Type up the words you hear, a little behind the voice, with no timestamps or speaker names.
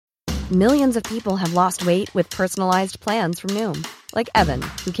Millions of people have lost weight with personalized plans from Noom. Like Evan,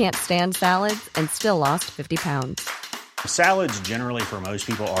 who can't stand salads and still lost 50 pounds. Salads generally for most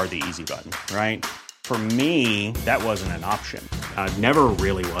people are the easy button, right? For me, that wasn't an option. I never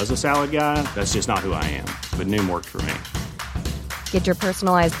really was a salad guy. That's just not who I am. But Noom worked for me. Get your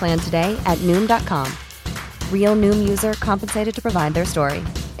personalized plan today at Noom.com. Real Noom user compensated to provide their story.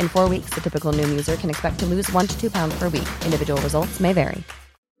 In 4 weeks, the typical Noom user can expect to lose 1 to 2 pounds per week. Individual results may vary.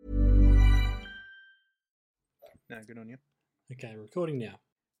 No, good on you. Okay, recording now.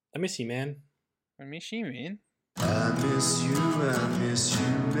 I miss you, man. I miss you, man. I miss you, man.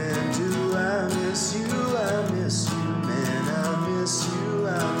 Do I miss you? I miss you, man. I miss you,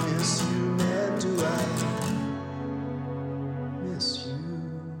 man. Do I miss you?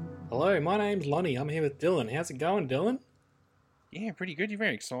 Hello, my name's Lonnie. I'm here with Dylan. How's it going, Dylan? Yeah, pretty good. You're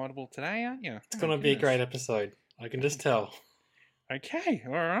very excitable today, aren't you? It's going to be a great episode. I can just tell. Okay,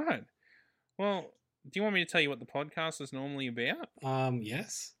 all right. Well, do you want me to tell you what the podcast is normally about?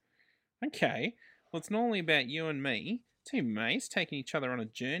 Yes. Okay. Well, it's normally about you and me, two mates, taking each other on a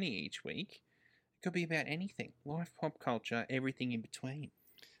journey each week. It could be about anything. Life, pop culture, everything in between.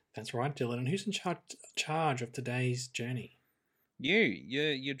 That's right, Dylan. And who's in charge of today's journey?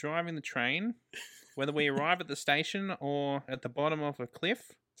 You're driving the train. Whether we arrive at the station or at the bottom of a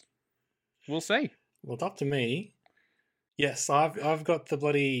cliff, we'll see. Well, it's up to me. Yes, I've got the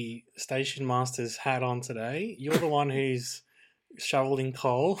bloody station master's hat on today. You're the one who's shoveling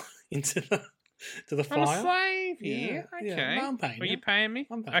coal into the fire. I'm a slave here. Yeah, Okay. no, I'm paying Are you. you paying me?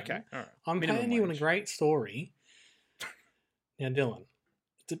 I'm paying Okay, you. all right. I'm Minimum paying you on a wage. great story. Now, Dylan,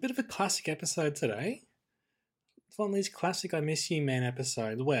 it's a bit of a classic episode today. It's one of these classic I Miss You Man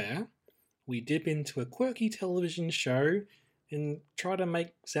episodes where we dip into a quirky television show and try to make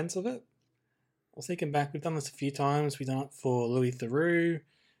sense of it. I was thinking back, we've done this a few times. We've done it for Louis Theroux.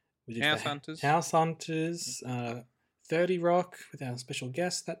 We did House for Hunters. House Hunters. 30 Rock with our special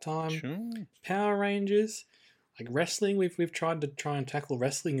guest that time. Sure. Power Rangers. Like wrestling, we've tried to tackle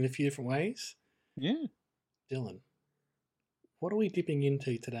wrestling in a few different ways. Yeah. Dylan, what are we dipping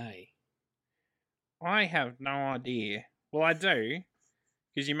into today? I have no idea. Well, I do,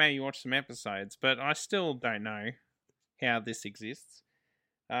 because you maybe watched some episodes, but I still don't know how this exists.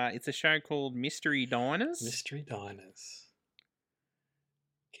 It's a show called Mystery Diners. Mystery Diners.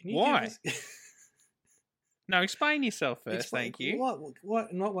 Can you Why? give us... No, explain yourself first, Explain- thank you. What?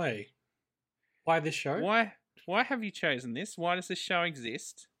 In what way? Why this show? Why have you chosen this? Why does this show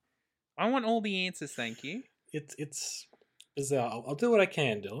exist? I want all the answers, thank you. It's bizarre. I'll do what I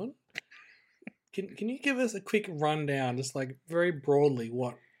can, Dylan. Can you give us a quick rundown, just like very broadly,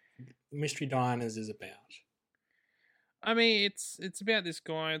 what Mystery Diners is about? I mean, it's about this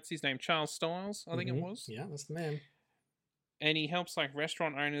guy. It's his name, Charles Styles, I think it was. Yeah, that's the man. And he helps like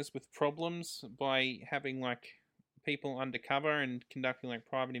restaurant owners with problems by having like people undercover and conducting like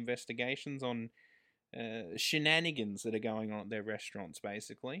private investigations on shenanigans that are going on at their restaurants,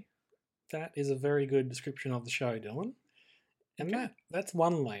 basically. That is a very good description of the show, Dylan. And Okay. that's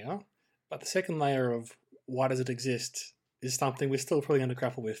one layer. But the second layer of why does it exist is something we're still probably going to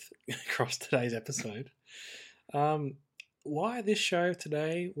grapple with across today's episode. Why this show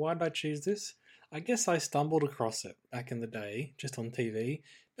today? Why did I choose this? I guess I stumbled across it back in the day, just on TV. A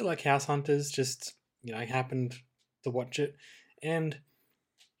bit like House Hunters, just, happened to watch it. And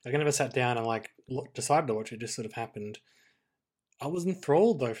I never sat down and decided to watch it, just sort of happened. I was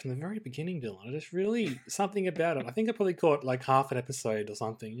enthralled though from the very beginning, Dylan. I just really, something about it. I think I probably caught like half an episode or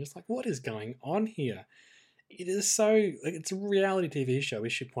something. Just like, what is going on here? It is so, it's a reality TV show, we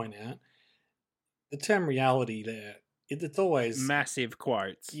should point out. The term reality there, it's always... Massive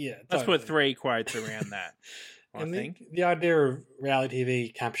quotes. Yeah, Let's totally. put 3 quotes around that, I And think. the idea of reality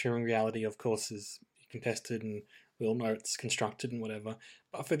TV capturing reality, of course, is contested, and we all know it's constructed and whatever.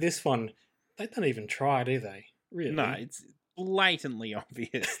 But for this one, they don't even try, do they? Really? No, it's blatantly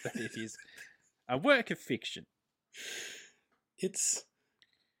obvious that it is a work of fiction. It's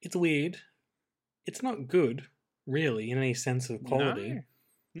weird. It's not good, really, in any sense of quality, No,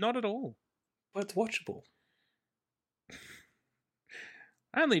 not at all. but it's watchable.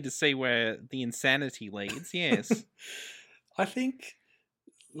 Only to see where the insanity leads, yes. I think,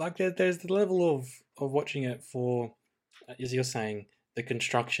 there's the level of watching it for, as you're saying, the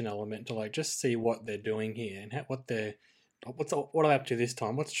construction element to just see what they're doing here and what are they up to this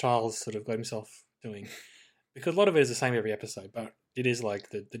time? What's Charles sort of got himself doing? Because a lot of it is the same every episode, but it is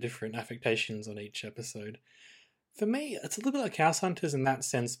the different affectations on each episode. For me, it's a little bit like House Hunters in that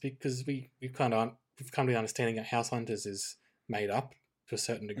sense, because we've come to the understanding that House Hunters is made up to a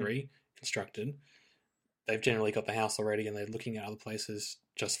certain degree, constructed. they've generally got the house already and they're looking at other places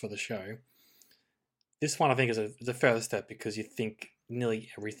just for the show. This one, I think, is a further step because you think nearly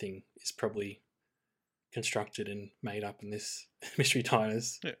everything is probably constructed and made up in this Mystery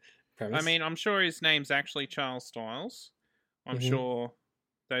Diners premise. I mean, I'm sure his name's actually Charles Styles. I'm sure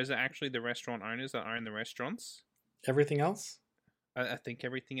those are actually the restaurant owners that own the restaurants. Everything else? I think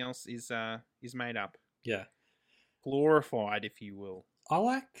everything else is made up. Yeah. Glorified, if you will. I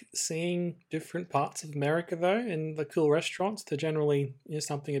like seeing different parts of America, though, and the cool restaurants. They're generally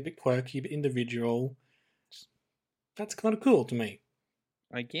something a bit quirky, a bit individual. That's kind of cool to me.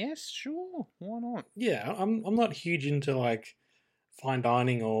 I guess, sure. Why not? Yeah, I'm not huge into like fine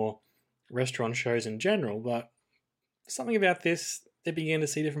dining or restaurant shows in general, but something about this, they begin to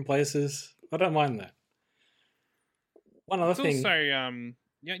see different places. I don't mind that. One other thing. Also,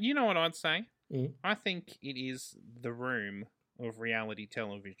 you know what I'd say? Mm. I think it is the room of reality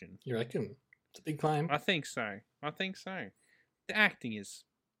television. You reckon? It's a big claim. I think so. The acting is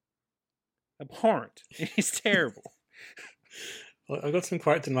abhorrent. It is terrible. I got some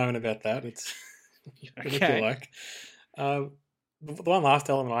quotes in a moment about that. It's really Okay. cool. Like, the one last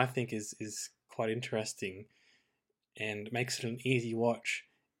element I think is quite interesting and makes it an easy watch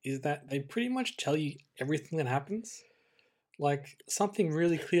is that they pretty much tell you everything that happens. Like, something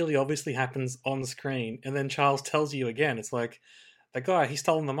really clearly, obviously happens on the screen, and then Charles tells you again. It's like, the guy, he's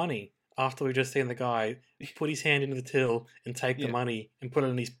stolen the money after we've just seen the guy put his hand into the till and take the money and put it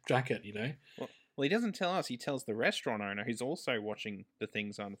in his jacket, you know? Well, he doesn't tell us. He tells the restaurant owner who's also watching the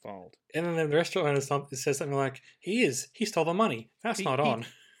things unfold. And then the restaurant owner says something like, he stole the money. That's not on.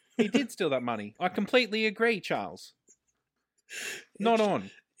 He did steal that money. I completely agree, Charles. Not on.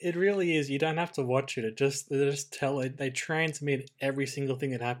 It really is. You don't have to watch it. They transmit every single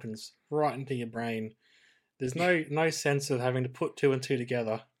thing that happens right into your brain. There's no sense of having to put two and two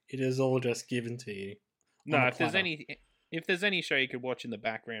together. It is all just given to you. No, if there's any show you could watch in the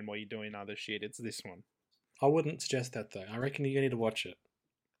background while you're doing other shit, it's this one. I wouldn't suggest that though. I reckon you need to watch it.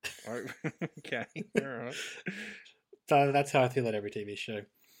 Oh, okay, all right. So that's how I feel about every TV show.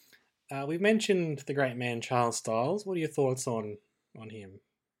 We've mentioned the great man Charles Styles. What are your thoughts on him?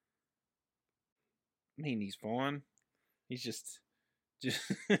 I mean, he's fine. He's just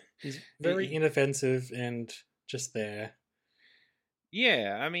He's very inoffensive and just there.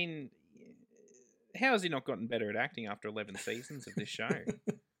 Yeah, I mean, how has he not gotten better at acting after 11 seasons of this show?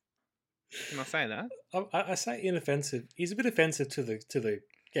 Can I say that? I say inoffensive. He's a bit offensive to the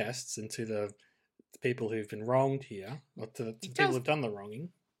guests and to the people who've been wronged here, or to the people who've done the wronging.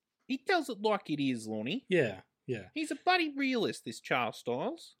 He tells it like it is, Lonnie. Yeah. He's a bloody realist, this Charles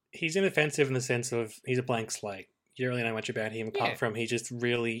Styles. He's inoffensive in the sense of he's a blank slate. You don't really know much about him apart from he's just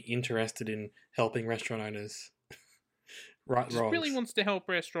really interested in helping restaurant owners right wrongs. Really wants to help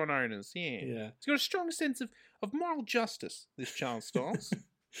restaurant owners, yeah. He's got a strong sense of moral justice, this Charles Styles.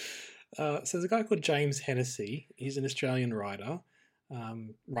 So there's a guy called James Hennessy. He's an Australian writer.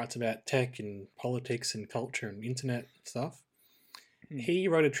 Writes about tech and politics and culture and internet stuff. He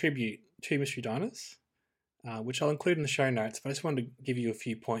wrote a tribute to Mystery Diners, which I'll include in the show notes, but I just wanted to give you a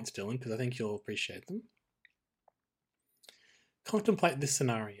few points, Dylan, because I think you'll appreciate them. Contemplate this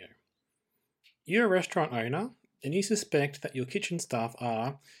scenario. You're a restaurant owner, and you suspect that your kitchen staff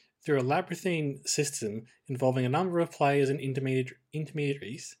are, through a labyrinthine system involving a number of players and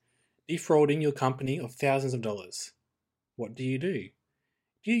intermediaries, defrauding your company of thousands of dollars. What do? Do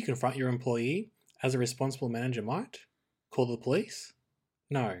you confront your employee, as a responsible manager might? Call the police?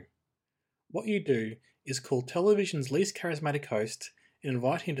 No. What you do is call television's least charismatic host and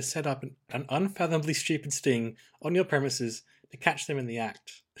invite him to set up an unfathomably stupid sting on your premises to catch them in the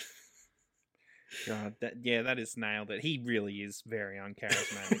act. God, that is nailed it. He really is very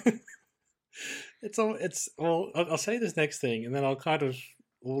uncharismatic. I'll say this next thing, and then I'll kind of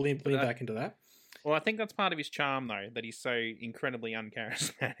lean back into that. Well, I think that's part of his charm, though, that he's so incredibly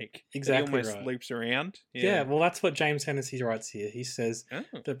uncharismatic. Exactly, he almost right. loops around. Yeah, well, that's what James Hennessy writes here. He says,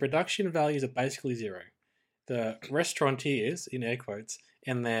 the production values are basically zero. The restaurateurs, in air quotes,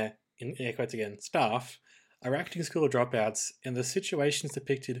 and their, in air quotes again, staff, are acting school dropouts, and the situations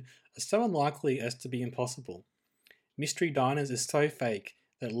depicted are so unlikely as to be impossible. Mystery Diners is so fake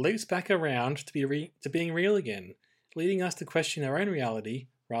that it loops back around to being real again, leading us to question our own reality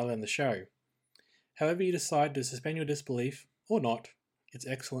rather than the show. However you decide to suspend your disbelief, or not, it's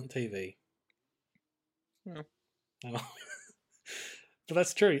excellent TV. Yeah. But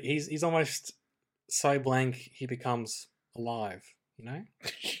that's true. He's almost so blank he becomes alive, you know?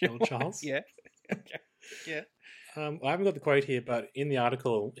 Old Charles. Yeah. Okay. Yeah. I haven't got the quote here, but in the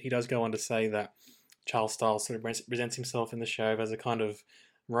article, he does go on to say that Charles Styles sort of presents himself in the show as a kind of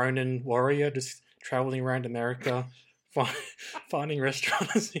Ronin warrior, just traveling around America, finding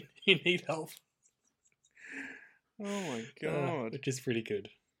restaurants who need help. Oh my god. Which is pretty good.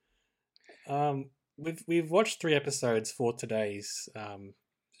 We've watched 3 episodes for today's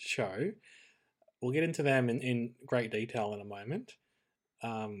show. We'll get into them in great detail in a moment.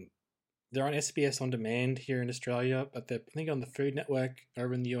 They're on SBS On Demand here in Australia, but they're, I think, on the Food Network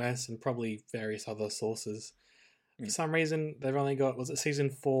over in the US and probably various other sources. For some reason, they've only got, was it season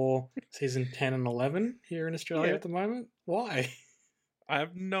 4, season 10 and 11 here in Australia at the moment? Why? I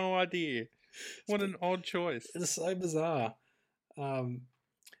have no idea. What an odd choice. It's so bizarre.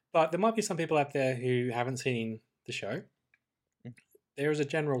 But there might be some people out there who haven't seen the show. There is a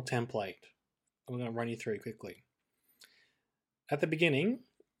general template I'm going to run you through quickly. At the beginning,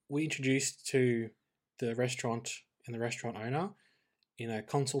 we introduced to the restaurant and the restaurant owner in a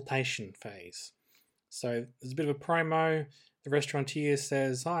consultation phase. So there's a bit of a promo. The restaurateur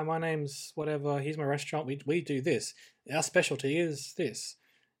says, "Hi, my name's whatever. Here's my restaurant. We do this. Our specialty is this."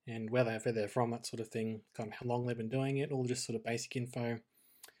 And where they're from, that sort of thing, kind of how long they've been doing it, all just sort of basic info.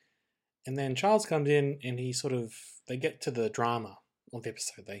 And then Charles comes in and they get to the drama of the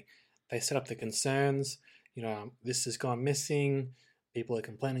episode. They set up the concerns, this has gone missing, people are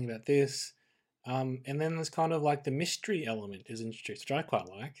complaining about this. And then there's kind of like the mystery element is introduced, which I quite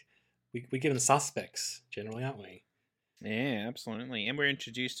like. We give them suspects, generally, aren't we? Yeah, absolutely. And we're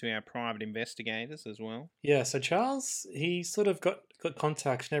introduced to our private investigators as well. Yeah, so Charles, he sort of got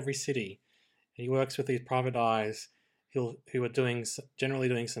contacts in every city. He works with these private eyes who are generally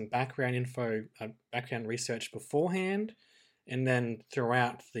doing some background info, background research beforehand, and then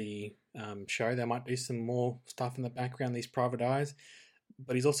throughout the show there might be some more stuff in the background, these private eyes.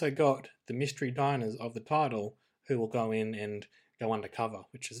 But he's also got the mystery diners of the title who will go in and go undercover,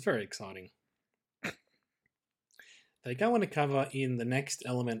 which is very exciting. They go undercover in the next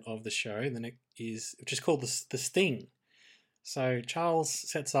element of the show, which is called the Sting. So Charles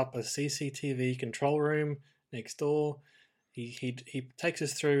sets up a CCTV control room next door. He takes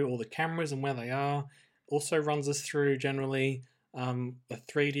us through all the cameras and where they are. Also runs us through generally a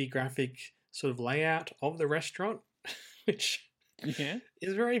 3D graphic sort of layout of the restaurant, which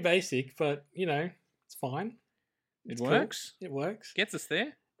is very basic, but it's fine. It works. Cool. It works. Gets us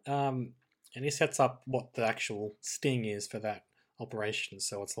there. And he sets up what the actual sting is for that operation.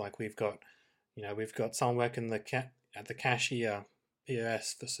 So it's like we've got someone working at the cashier,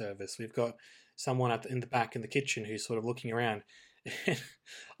 POS for service. We've got someone in the back in the kitchen who's sort of looking around.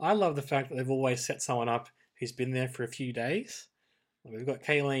 I love the fact that they've always set someone up who's been there for a few days. We've got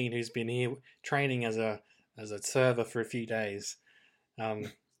Kayleen who's been here training as a server for a few days.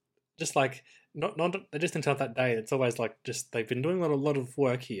 Just like not just until that day. It's always like just they've been doing a lot of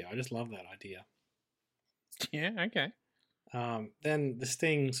work here. I just love that idea. Yeah. Okay. Then the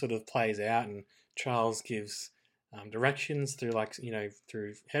sting sort of plays out, and Charles gives directions through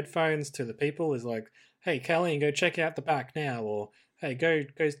through headphones to the people. Is like, "Hey, Colleen, go check out the back now," or "Hey, go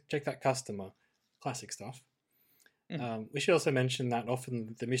check that customer." Classic stuff. We should also mention that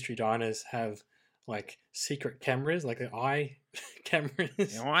often the mystery diners have like secret cameras, like the eye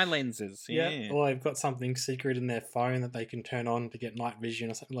cameras. Eye lenses, yeah. Or they've got something secret in their phone that they can turn on to get night vision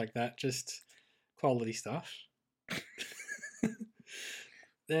or something like that. Just quality stuff.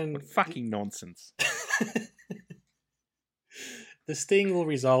 Then what fucking nonsense. The sting will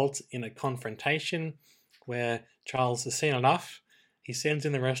result in a confrontation where Charles has seen enough. He sends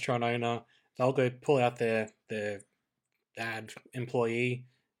in the restaurant owner. They'll go pull out their bad employee,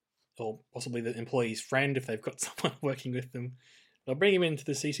 or possibly the employee's friend if they've got someone working with them. They'll bring him into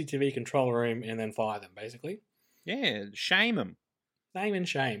the CCTV control room and then fire them, basically. Yeah, shame them. Name and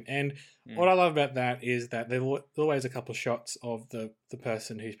shame. And what I love about that is that there's always a couple of shots of the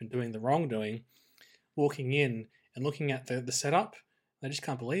person who's been doing the wrongdoing walking in and looking at the setup. They just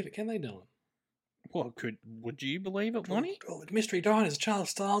can't believe it, can they, Dylan? Well, would you believe it, Lonnie? Oh, Mystery Diners, Charles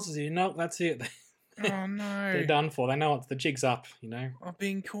Styles is here. No, that's it. Oh, no. They're done for. They know the jig's up, I've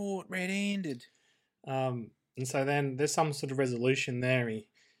been caught red-handed. And so then there's some sort of resolution there.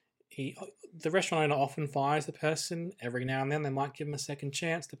 The restaurant owner often fires the person. Every now and then they might give them a second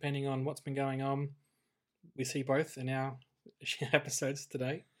chance, depending on what's been going on. We see both in our episodes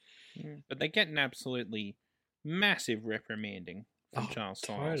today. Yeah. But they get an absolutely massive reprimanding from Charles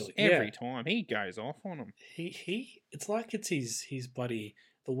Styles. Totally. Every time. He goes off on him. It's like it's his bloody...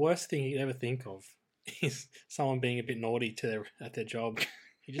 The worst thing he'd ever think of is someone being a bit naughty at their job.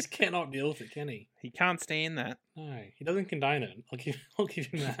 He just cannot deal with it, can he? He can't stand that. No, he doesn't condone it. I'll give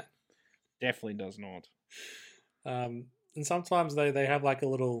him that. Definitely does not. And sometimes they have like a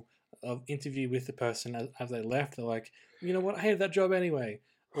little interview with the person as they left. They're like, "You know what? I hated that job anyway.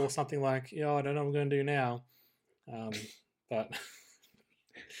 or something like, I don't know what I'm going to do now. But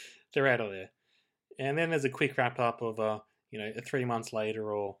they're out of there. And then there's a quick wrap up of, 3 months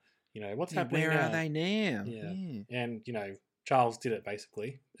later, or, what's happening Where now? are they now? Yeah. And, Charles did it,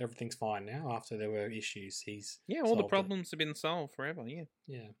 basically. Everything's fine now after there were issues. He's All the solved it. problems have been solved forever, yeah.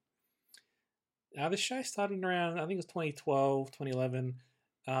 Yeah. The show started around, I think it was 2012, 2011,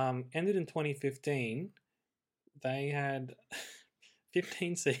 ended in 2015. They had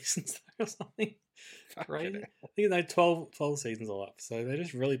 15 seasons or something. Crazy. I think they had 12 seasons all up, so they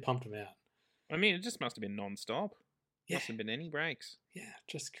just really pumped them out. I mean, it just must have been non-stop. Yeah. Mustn't have been any breaks. Yeah,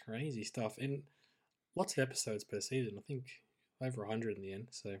 just crazy stuff. And lots of episodes per season. I think over 100 in the end,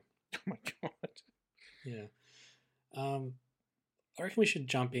 so... Oh my god. Yeah. I reckon we should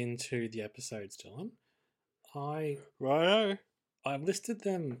jump into the episodes, Dylan. Righto. I've listed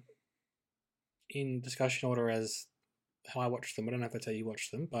them in discussion order as how I watched them. I don't know if that's how you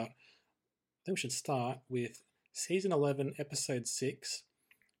watched them, but I think we should start with Season 11, Episode 6,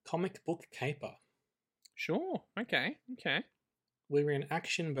 Comic Book Caper. Sure. Okay. We were in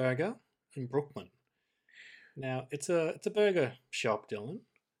Action Burger in Brooklyn. Now, it's a burger shop, Dylan,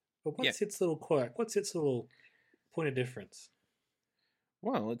 but what's its little quirk? What's its little point of difference?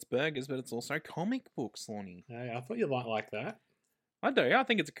 Well, it's burgers, but it's also comic books, Lonnie. Hey, I thought you might like that. I do. I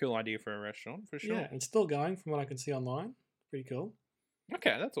think it's a cool idea for a restaurant, for sure. Yeah, it's still going from what I can see online. Pretty cool.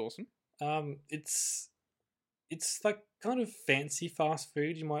 Okay, that's awesome. It's like kind of fancy fast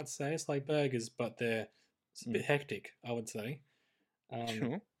food, you might say. It's like burgers, but it's a bit hectic, I would say.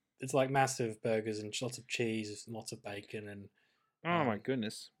 Sure. It's like massive burgers and lots of cheese, and lots of bacon, and Oh my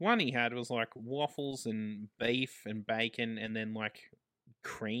goodness. One he had was like waffles and beef and bacon and then like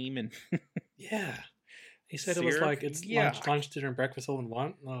cream and yeah. He said it was syrup? like it's Yuck. lunch, dinner, and breakfast all in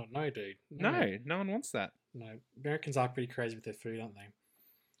one. Oh, no, dude. No, no one wants that. No. Americans are pretty crazy with their food, aren't they?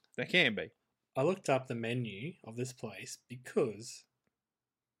 They can be. I looked up the menu of this place because,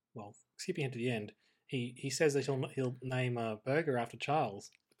 well, skipping into the end, he says that he'll name a burger after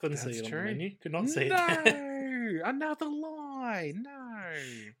Charles. Couldn't see it on the menu. Could not see it. No, another lie. No.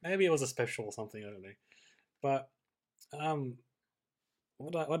 Maybe it was a special or something. I don't know. But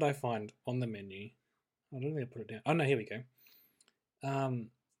what did I find on the menu? I don't think I put it down. Oh no, here we go.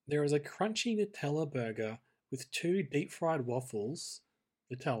 There is a crunchy Nutella burger with 2 deep fried waffles.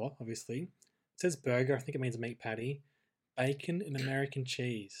 Nutella, obviously. It says burger. I think it means meat patty, bacon, and American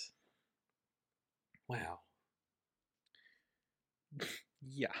cheese. Wow.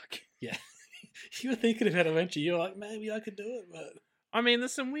 Yuck. Yeah. You were thinking about it, weren't you? You were like, maybe I could do it, but... I mean,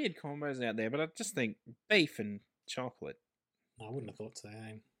 there's some weird combos out there, but I just think beef and chocolate. I wouldn't have thought so.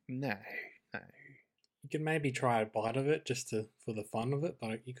 Eh? No. You could maybe try a bite of it just for the fun of it,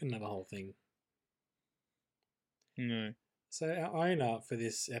 but you couldn't have a whole thing. No. So our owner for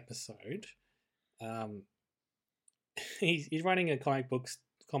this episode, he's running a comic book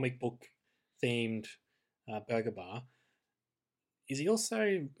themed burger bar. Is he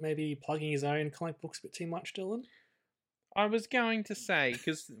also maybe plugging his own comic books a bit too much, Dylan? I was going to say,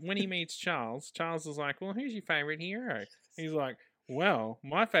 because when he meets Charles is like, well, who's your favourite hero? He's like, well,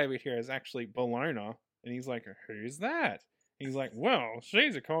 my favourite hero is actually Bologna. And he's like, who's that? He's like, well,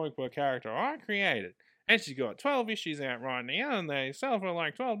 she's a comic book character I created. And she's got 12 issues out right now, and they sell for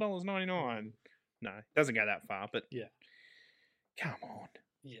like $12.99. No, it doesn't go that far, but yeah. Come on.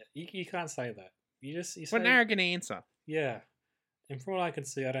 Yeah, you can't say that. You say, what an arrogant answer. Yeah. And from what I can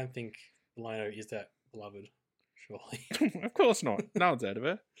see, I don't think Bologna is that beloved, surely. Of course not. No one's out of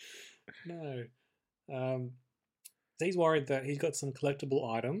it. No. So he's worried that he's got some collectible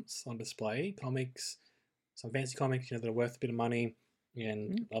items on display, comics, some fancy comics, that are worth a bit of money,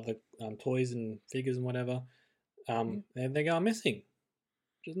 and other toys and figures and whatever. And they're going missing,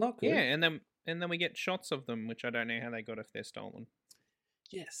 which is not good. Yeah, and then we get shots of them, which I don't know how they got if they're stolen.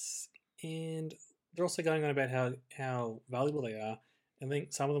 Yes, and they're also going on about how valuable they are. I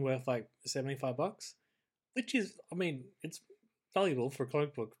think some of them worth like $75, which is, I mean, it's valuable for a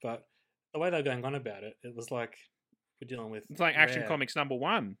comic book, but the way they're going on about it, it was like we're dealing with. It's like Action Comics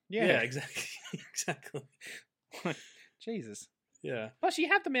 #1. Yeah, exactly, exactly. Jesus. Yeah. Plus, you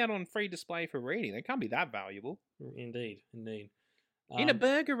have them out on free display for reading. They can't be that valuable. Indeed. In a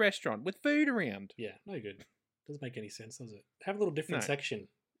burger restaurant with food around. Yeah, no good. Doesn't make any sense, does it? Have a little different section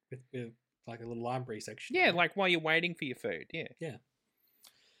with like a little library section. Yeah, like while you're waiting for your food. Yeah. Yeah.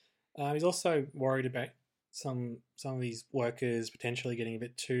 He's also worried about some of these workers potentially getting a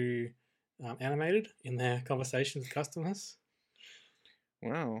bit too animated in their conversations with customers.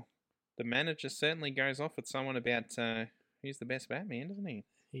 Wow. The manager certainly goes off with someone about who's the best Batman, doesn't he?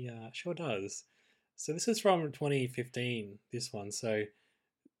 He sure does. So this is from 2015, this one. So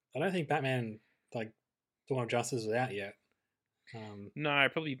I don't think Batman, like, Dawn of Justice was out yet. No,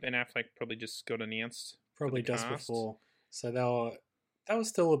 probably Ben Affleck probably just got announced. for Probably the just cast. before. So that was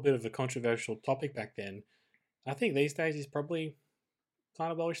still a bit of a controversial topic back then. I think these days he's probably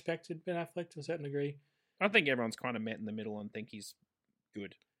kind of well respected, Ben Affleck, to a certain degree. I think everyone's kind of met in the middle and think he's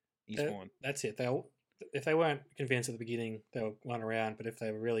good. He's fine. That's it. If they weren't convinced at the beginning, they'll run around. But if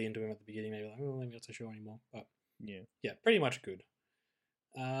they were really into him at the beginning, maybe like, oh, maybe not so sure anymore. But Yeah. pretty much good.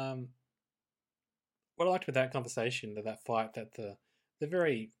 What I liked with that conversation, that fight, that the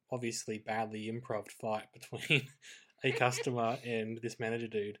very obviously badly improv fight between a customer and this manager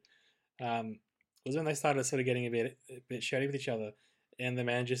dude, was when they started sort of getting a bit shouty with each other, and the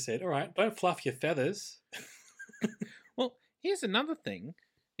manager said, "All right, don't fluff your feathers." Well, here's another thing: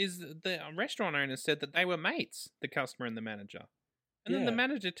 is the restaurant owner said that they were mates, the customer and the manager, and then the Yeah.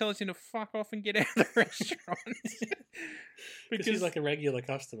 manager tells him to fuck off and get out of the restaurant Because he's like a regular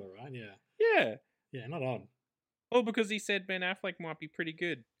customer, right? yeah, Yeah, not odd. or because he said Ben Affleck might be pretty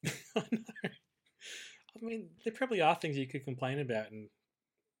good. I know. I mean, there probably are things you could complain about, and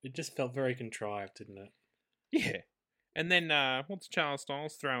it just felt very contrived, didn't it? Yeah, and then what's Charles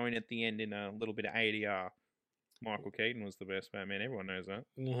Stiles throw in at the end in a little bit of ADR? Michael Keaton was the best Batman. Everyone knows that.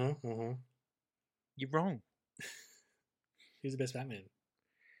 You're wrong. He's the best Batman.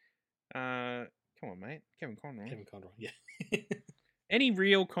 Come on, mate. Kevin Conroy. Kevin Conroy, yeah. Any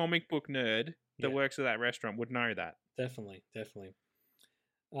real comic book nerd that Yeah. works at that restaurant would know that. Definitely.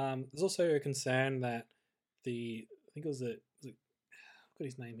 There's also a concern that I think it was I've got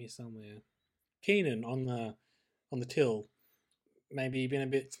his name here somewhere. Keenan on the till, maybe been a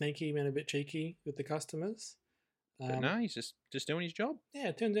bit sneaky, been a bit cheeky with the customers. But no, he's just doing his job. Yeah,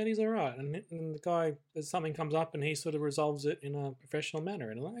 it turns out he's all right. And the guy, there's something comes up and he sort of resolves it in a professional manner.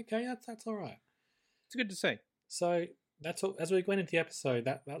 And I'm like, okay, that's all right. It's good to see. So that's what, as we went into the episode,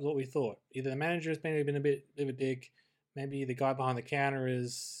 that's what we thought. Either the manager has maybe been a bit of a dick, maybe the guy behind the counter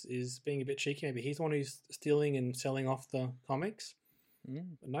is being a bit cheeky, maybe he's the one who's stealing and selling off the comics. But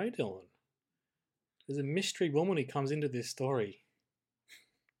no, Dylan. There's a mystery woman who comes into this story.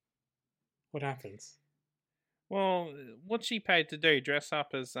 What happens? Well, what's she paid to do? Dress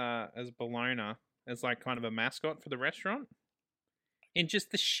up as Bologna, as like kind of a mascot for the restaurant? In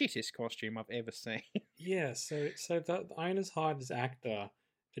just the shittest costume I've ever seen. Yeah, so the owner's hired this actor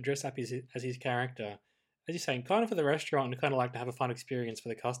to dress up as his character. As you're saying, kind of for the restaurant and kind of like to have a fun experience for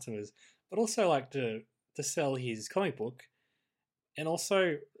the customers, but also like to sell his comic book. And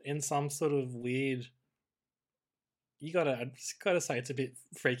also in some sort of weird, I just gotta say it's a bit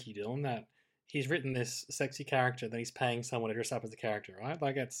freaky, Dylan, that he's written this sexy character, then he's paying someone to dress up as the character, right?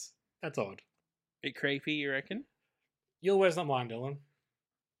 Like that's odd. Bit creepy, you reckon? Your words, not mine, Dylan.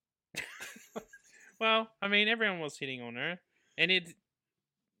 Well, I mean, everyone was hitting on her, and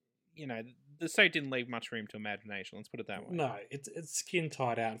the suit didn't leave much room to imagination. Let's put it that way. No, it's skin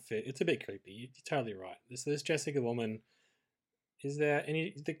tight outfit. It's a bit creepy. You're totally right. This Jessica woman. Is there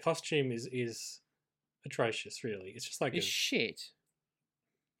any? The costume is atrocious. Really, it's just like It's shit.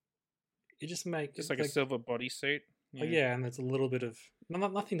 it just makes Just like a silver bodysuit. Oh yeah, and there's a little bit of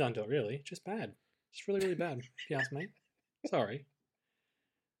nothing done to it really. Just bad. Just really really bad. If you ask me. Sorry.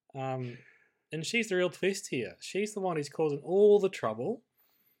 And she's the real twist here. She's the one who's causing all the trouble.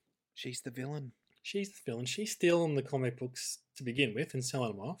 She's the villain. She's the villain. She's stealing the comic books to begin with and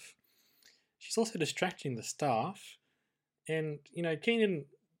selling them off. She's also distracting the staff. And, Keenan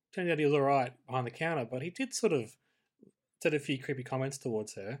turned out he was alright behind the counter, but he did sort of said a few creepy comments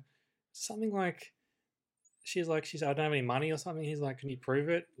towards her. Something like, I don't have any money or something. He's like, can you prove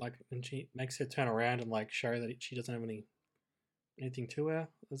it? Like, and she makes her turn around and like show that she doesn't have anything to her.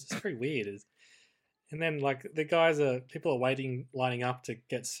 It's just very weird. And then like people are lining up to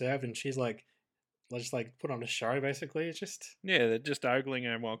get served, and she's like, just like put on a show basically. It's just they're just ogling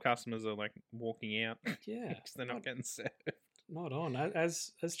her while customers are like walking out. Yeah, because they're not getting served. Not on.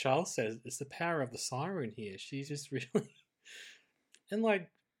 As Charles says, it's the power of the siren here. She's just really, and like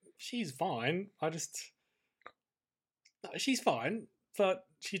she's fine. She's fine, but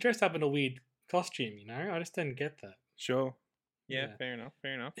she dressed up in a weird costume. I just didn't get that. Sure. Yeah, Yeah.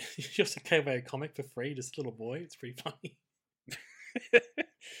 fair enough. She also gave away a comic for free, just a little boy. It's pretty funny.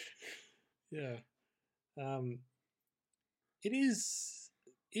 Yeah. It is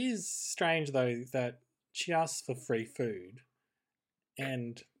strange though that she asks for free food,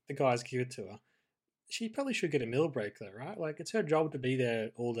 and the guys give it to her. She probably should get a meal break though, right? Like it's her job to be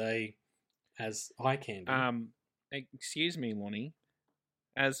there all day as eye candy. Excuse me, Lonnie.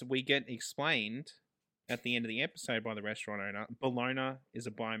 As we get explained at the end of the episode by the restaurant owner, Bologna is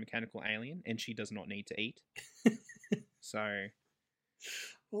a biomechanical alien, and she does not need to eat. So,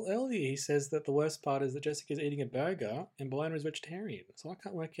 Well, earlier he says that the worst part is that Jessica's eating a burger and Bologna is vegetarian. So I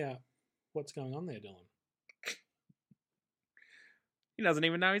can't work out what's going on there, Dylan. He doesn't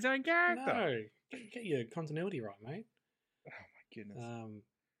even know his own character. No, get your continuity right, mate. Oh my goodness.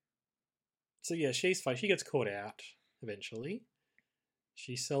 So yeah, she's fine. She gets caught out eventually.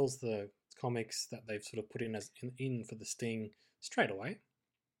 She sells the comics that they've sort of put in as in for the sting straight away.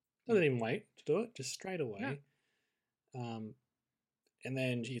 Doesn't even wait to do it, just straight away. No. And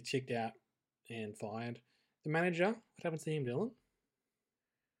then she gets kicked out and fired. The manager, what happens to him, Dylan?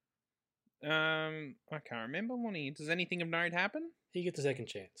 I can't remember, Lonnie. Does anything of note happen? He gets a second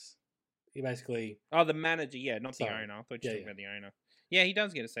chance. He basically... Oh, the manager, yeah, not the Sorry. owner. I thought you were talking about the owner. Yeah, he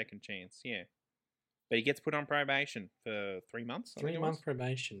does get a second chance, yeah. But he gets put on probation for 3 months. 3 month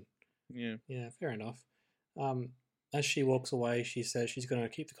probation. Yeah. Yeah, fair enough. As she walks away, she says she's going to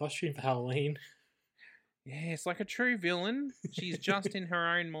keep the costume for Halloween. Yeah, it's like a true villain. She's just in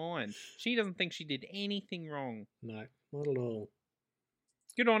her own mind. She doesn't think she did anything wrong. No, not at all.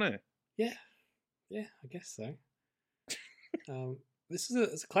 Good on her. Yeah, I guess so. This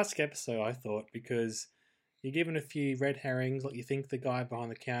is a classic episode, I thought, because you're given a few red herrings. Like, you think the guy behind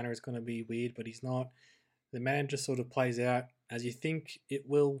the counter is going to be weird, but he's not. The manager sort of plays out as you think it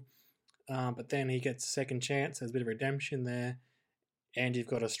will, but then he gets a second chance. There's a bit of redemption there, and you've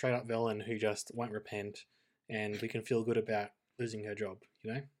got a straight-up villain who just won't repent, and we can feel good about losing her job,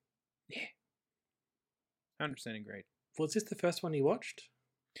 you know? Yeah. 100% agreed. Was this the first one you watched?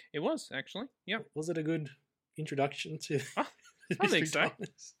 It was, actually. Yep. Was it a good introduction to I think so.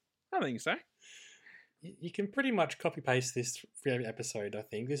 Dramas? I think so. You can pretty much copy-paste this for every episode, I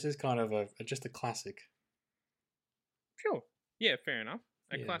think. This is kind of just a classic. Sure. Yeah, fair enough.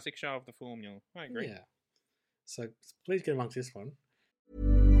 A Yeah. classic show of the formula. I agree. Yeah. So please get amongst this one.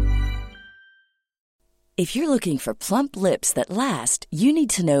 If you're looking for plump lips that last, you need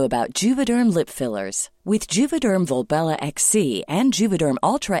to know about Juvederm lip fillers. With Juvederm Volbella XC and Juvederm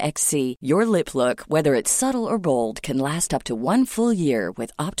Ultra XC, your lip look, whether it's subtle or bold, can last up to 1 full year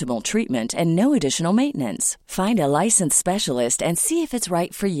with optimal treatment and no additional maintenance. Find a licensed specialist and see if it's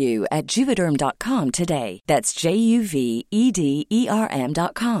right for you at Juvederm.com today. That's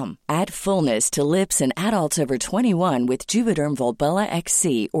JUVEDERM.com. Add fullness to lips in adults over 21 with Juvederm Volbella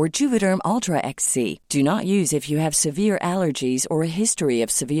XC or Juvederm Ultra XC. Do not use if you have severe allergies or a history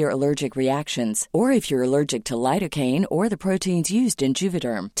of severe allergic reactions, or if you're allergic to lidocaine or the proteins used in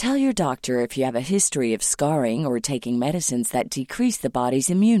Juvederm. Tell your doctor if you have a history of scarring or taking medicines that decrease the body's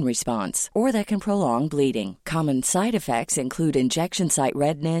immune response or that can prolong bleeding. Common side effects include injection site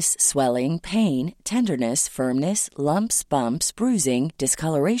redness, swelling, pain, tenderness, firmness, lumps, bumps, bruising,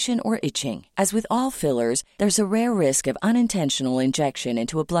 discoloration, or itching. As with all fillers, there's a rare risk of unintentional injection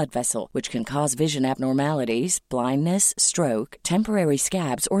into a blood vessel, which can cause vision abnormalities, blindness, stroke, temporary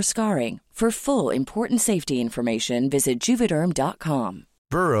scabs, or scarring. For full, important safety information, visit Juvederm.com.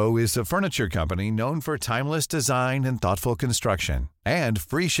 Burrow is a furniture company known for timeless design and thoughtful construction, and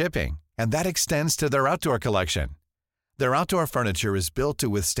free shipping, and that extends to their outdoor collection. Their outdoor furniture is built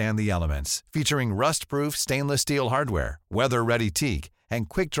to withstand the elements, featuring rust-proof stainless steel hardware, weather-ready teak, and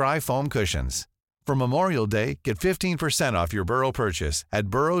quick-dry foam cushions. For Memorial Day, get 15% off your Burrow purchase at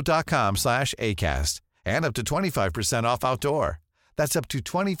burrow.com/ACAST and up to 25% off outdoor. That's up to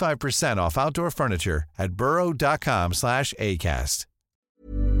 25% off outdoor furniture at burrow.com/ACAST.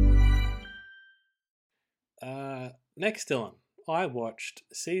 Next, Dylan, I watched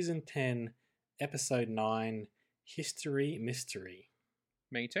Season 10, Episode 9, History Mystery.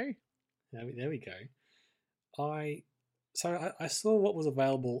 Me too. There we go. I saw what was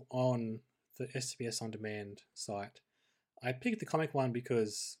available on the SBS On Demand site. I picked the comic one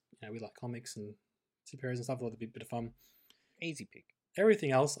because we like comics and superheroes and stuff. I thought it'd be a bit of fun. Easy pick.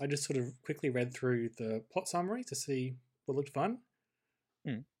 Everything else, I just sort of quickly read through the plot summary to see what looked fun.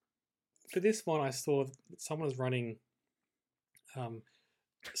 For this one, I saw that someone was running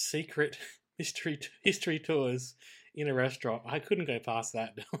secret history tours in a restaurant. I couldn't go past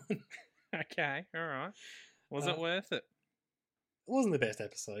that, Dylan. Okay, all right. Was it worth it? It wasn't the best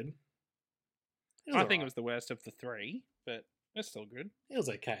episode. I think it was the worst of the 3, but it's still good. It was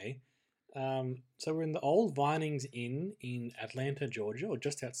okay. So we're in the old Vinings Inn in Atlanta, Georgia, or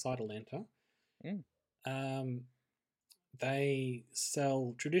just outside Atlanta. They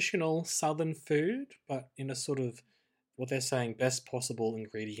sell traditional Southern food, but in a sort of what they're saying best possible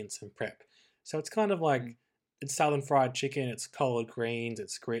ingredients and prep. So it's kind of like it's Southern fried chicken, it's collard greens,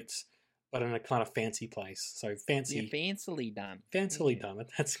 it's grits, but in a kind of fancy place. So fancy. Yeah, fancily done. Fancily done.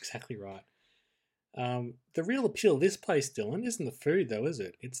 That's exactly right. The real appeal of this place, Dylan, isn't the food though, is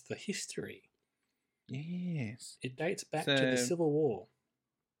it? It's the history. Yes. It dates back to the Civil War.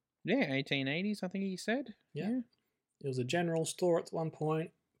 Yeah, 1880s, I think he said. Yeah. It was a general store at one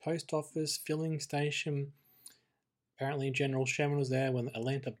point, post office, filling station. Apparently, General Sherman was there when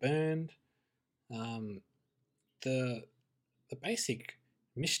Atlanta burned. The basic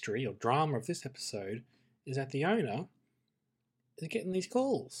mystery or drama of this episode is that the owner is getting these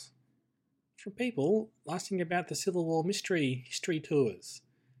calls from people asking about the Civil War mystery history tours.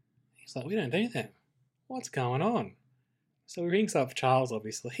 He's like, we don't do them. What's going on? So he rings up Charles,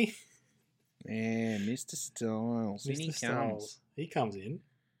 obviously. Yeah, Mr. Styles. In he comes. He comes in.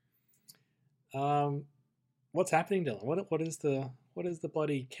 What's happening, Dylan? What is the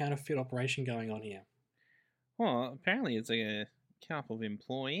bloody counterfeit operation going on here? Well, apparently it's a couple of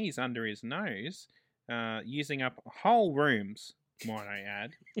employees under his nose, using up whole rooms, might I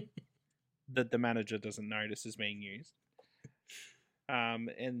add, that the manager doesn't notice is being used.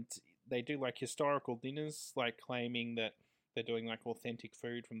 And they do like historical dinners, like claiming that they're doing like authentic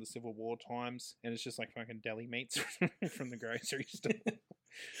food from the Civil War times, and it's just like fucking deli meats from the grocery store.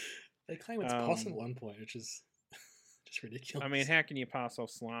 They claim it's possum at one point, which is just ridiculous. I mean, how can you pass off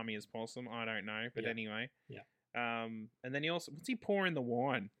salami as possum? I don't know, but anyway. Yeah. And then he also, what's he pour in the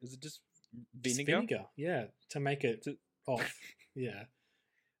wine? Is it just vinegar? It's vinegar, yeah, to make it off. Yeah.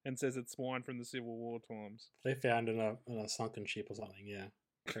 And says it's wine from the Civil War times. They found in a sunken ship or something. Yeah,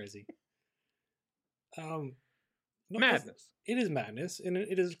 crazy. Madness. It is madness, and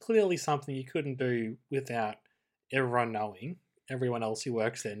it is clearly something you couldn't do without everyone knowing, everyone else who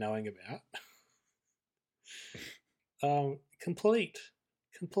works there knowing about. Complete,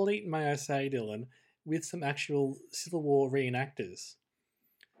 may I say, Dylan, with some actual Civil War reenactors.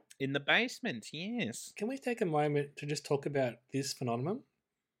 In the basement, yes. Can we take a moment to just talk about this phenomenon?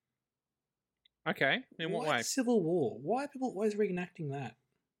 Okay, in what way? Civil War. Why are people always reenacting that?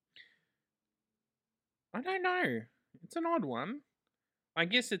 I don't know. It's an odd one. I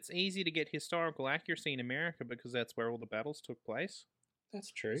guess it's easy to get historical accuracy in America because that's where all the battles took place.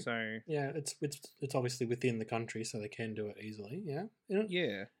 That's true. So yeah, it's obviously within the country, so they can do it easily. Yeah.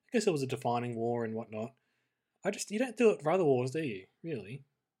 Yeah. I guess it was a defining war and whatnot. You don't do it for other wars, do you? Really?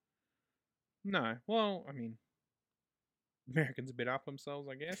 No. Well, I mean, Americans a bit up themselves,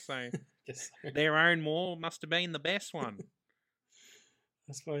 I guess. So yes, so. Their own war must have been the best one.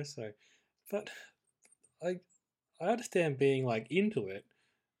 I suppose so. But I understand being like into it,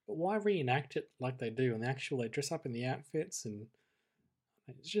 but why reenact it like they do? And they dress up in the outfits, and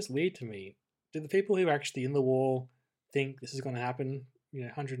it's just weird to me. Do the people who are actually in the war think this is going to happen?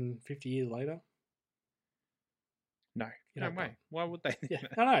 150 years later? No, no way. Why would they? Yeah,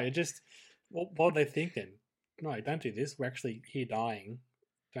 I know. It just what would they think then? No, don't do this. We're actually here dying.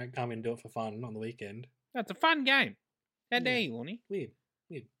 Don't come and do it for fun on the weekend. That's a fun game. How dare you, Lonnie? Weird.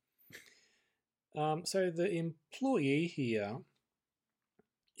 So the employee here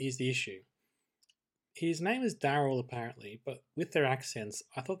is the issue. His name is Daryl, apparently, but with their accents,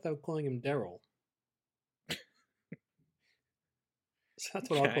 I thought they were calling him Daryl. So that's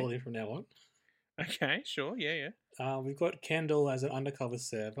what I'll call him from now on. Okay, sure, yeah. We've got Kendall as an undercover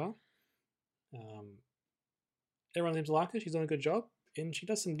server. Everyone seems to like her. She's doing a good job, and she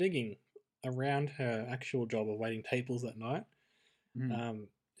does some digging around her actual job of waiting tables that night.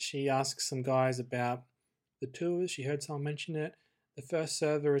 She asks some guys about the tours. She heard someone mention it. The first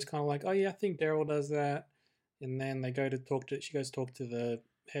server is kind of like, oh yeah, I think Daryl does that. And then she goes to talk to the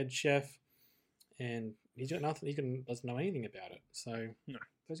head chef, and he's got nothing. He doesn't know anything about it. So no,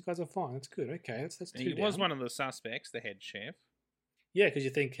 those guys are fine. That's good. Okay, that's two He down. was one of the suspects, the head chef. Yeah, because you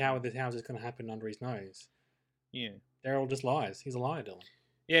think how is this going to happen under his nose? Yeah, Daryl just lies. He's a liar, Dylan.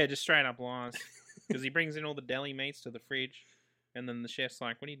 Yeah, just straight up lies. Because he brings in all the deli meats to the fridge, and then the chef's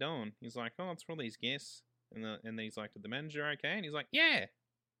like, "What are you doing?" He's like, "Oh, it's for all these guests." And then he's like, "Did the manager okay?" And he's like, "Yeah."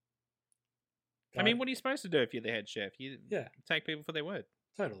 I mean, what are you supposed to do if you're the head chef? You take people for their word.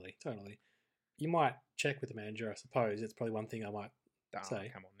 Totally. You might check with the manager, I suppose. It's probably one thing I might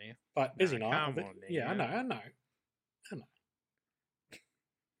say. Come on now. But busy night. Come on now. Yeah, I know.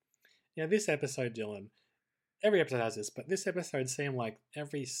 Yeah, this episode, Dylan, every episode has this, but this episode seemed like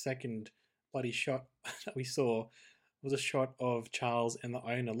every second bloody shot that we saw was a shot of Charles and the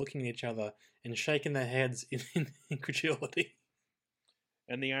owner looking at each other and shaking their heads in incredulity.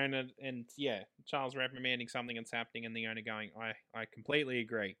 And the owner, Charles reprimanding something that's happening, and the owner going, I completely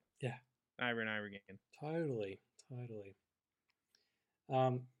agree. Yeah. Over and over again. Totally.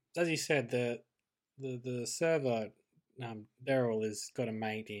 As you said, the server, Daryl, has got a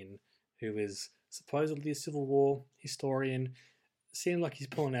mate in who is supposedly a Civil War historian. Seemed like he's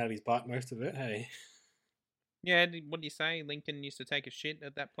pulling out of his butt most of it, hey? Yeah, what do you say? Lincoln used to take a shit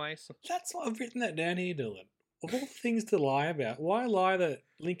at that place? That's why I've written that down here, Dylan. Of all the things to lie about, why lie that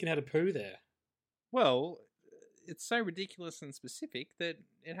Lincoln had a poo there? Well, it's so ridiculous and specific that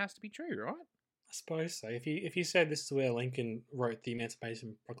it has to be true, right? I suppose so. If you said this is where Lincoln wrote the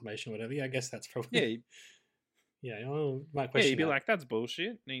Emancipation Proclamation or whatever, yeah, I guess that's probably... Yeah, Yeah, well, might yeah, question you'd be that. like, that's bullshit.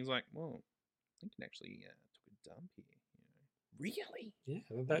 And he's like, well, Lincoln actually took a dump here. Really?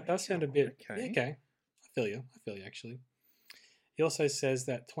 Yeah, that does sound a bit... Okay. Yeah, okay. I feel you, actually. He also says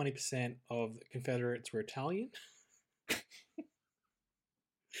that 20% of the Confederates were Italian.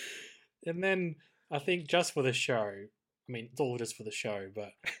 And then, I think just for the show, I mean, it's all just for the show,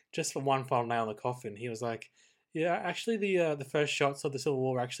 but just for one final nail in the coffin, he was like, yeah, actually the first shots of the Civil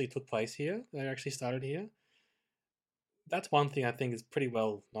War actually took place here. They actually started here. That's one thing I think is pretty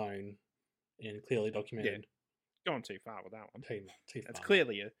well known and clearly documented. Gone too far with that one. Too That's far.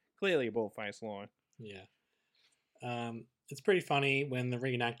 clearly a bald-faced lie. Yeah. It's pretty funny when the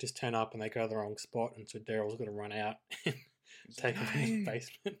reenactors turn up and they go to the wrong spot, and so Daryl's got to run out and take them to the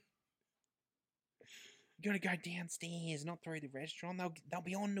basement. You gotta go downstairs, not through the restaurant. They'll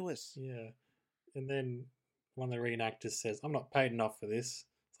be on to us. Yeah. And then one of the reenactors says, I'm not paid enough for this.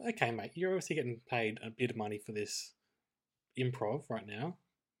 It's like, okay, mate, you're obviously getting paid a bit of money for this improv right now.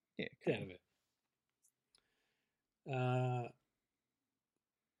 Yeah, Get out of it.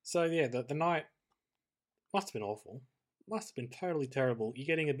 So, yeah, the night must have been awful. Must have been totally terrible. You're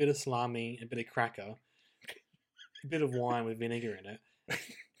getting a bit of salami, a bit of cracker, a bit of wine with vinegar in it.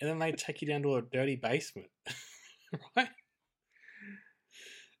 And then they take you down to a dirty basement, right?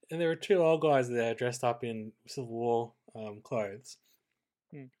 And there are two old guys there dressed up in Civil War clothes.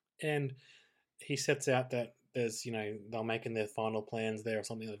 And he sets out that there's, they're making their final plans there or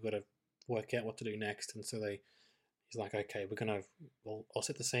something. They've got to work out what to do next. And so he's like, okay, I'll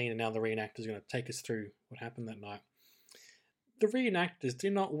set the scene, and now the reenactors are going to take us through what happened that night. The reenactors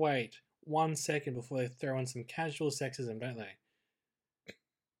do not wait 1 second before they throw in some casual sexism, don't they?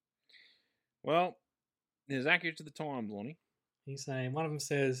 Well, it's accurate to the times, Lonnie. He's saying, one of them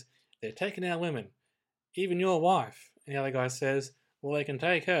says, they're taking our women, even your wife. And the other guy says, well, they can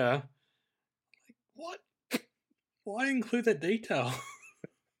take her. Like, what? Why include that detail?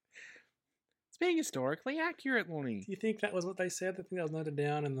 It's being historically accurate, Lonnie. Do you think that was what they said? I think that was noted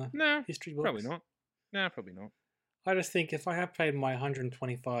down in the No, history books? probably not. No, probably not. I just think if I have paid my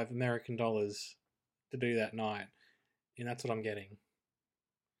 $125 American dollars to do that night, and that's what I'm getting,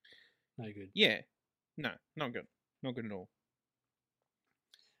 no good. Yeah. No, not good. Not good at all.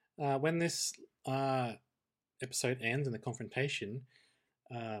 When this episode ends in the confrontation,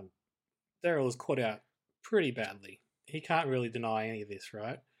 Daryl is caught out pretty badly. He can't really deny any of this,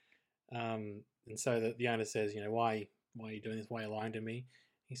 right? And so the owner says, why are you doing this? Why are you lying to me?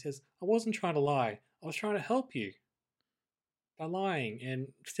 He says, I wasn't trying to lie. I was trying to help you by lying and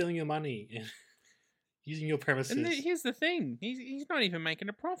stealing your money and using your premises. And here's the thing. He's not even making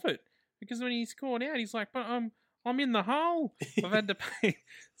a profit. Because when he's caught out, he's like, but I'm in the hole. I've had to pay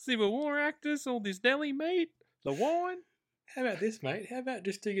Civil War actors, all this deli meat, the wine. How about this, mate? How about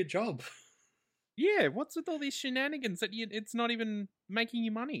just do your job? Yeah, what's with all these shenanigans that it's not even making you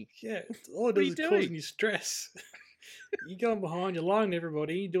money? Yeah, all it What are does you is causing doing? you stress. You're going behind, you're lying to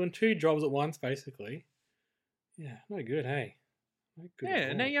everybody, you're doing two jobs at once, basically. Yeah, no good, hey? No good Yeah, at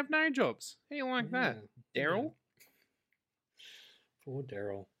and now all. you have no jobs. How you like that, Yeah. Daryl? Poor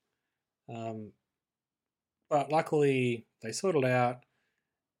Daryl. But luckily, they sorted out.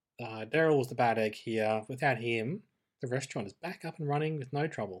 Daryl was the bad egg here. Without him, the restaurant is back up and running with no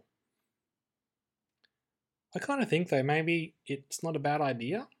trouble. I kind of think, though, maybe it's not a bad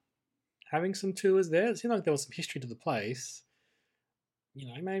idea having some tours there. It seemed like there was some history to the place.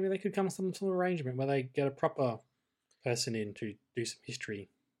 Maybe they could come to some sort of arrangement where they get a proper person in to do some history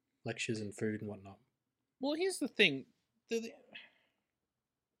lectures and food and whatnot. Well, here's the thing.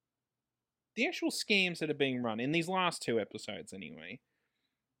 The actual scams that are being run, in these last two episodes anyway,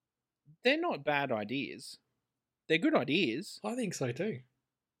 they're not bad ideas. They're good ideas. I think so too.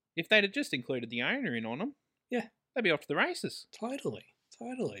 If they'd have just included the owner in on them, Yeah. they'd be off to the races. Totally.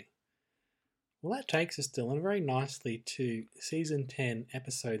 Well, that takes us, Dylan, very nicely to Season 10,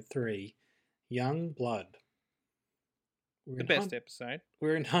 Episode 3, Young Blood. The best episode.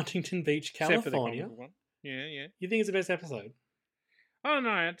 We're in Huntington Beach, Except for the California. comic book one. Yeah. You think it's the best episode? Oh, no.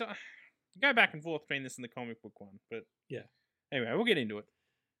 I go back and forth between this and the comic book one. But Yeah. Anyway, we'll get into it.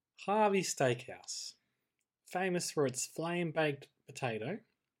 Harvey's Steakhouse, famous for its flame-baked potato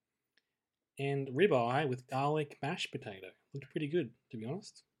and ribeye with garlic mashed potato. Looked pretty good, to be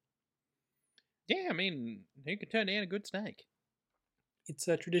honest. Yeah, I mean, who could turn down a good steak? It's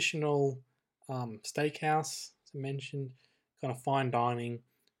a traditional steakhouse, as I mentioned, kind of fine dining,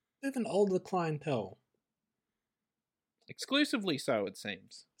 with an older clientele. Exclusively so, it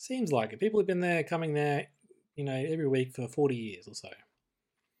seems. Seems like it. People have been there, coming there, every week for 40 years or so.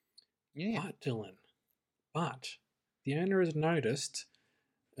 Yeah. But, Dylan, the owner has noticed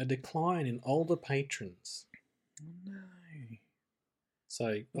a decline in older patrons. Oh, no.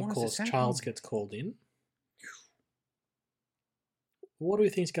 So, Why of is course, this Charles happening? gets called in. What do you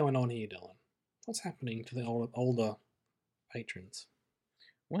think's going on here, Dylan? What's happening to the older patrons?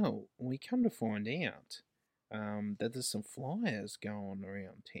 Well, we come to find out that there's some flyers going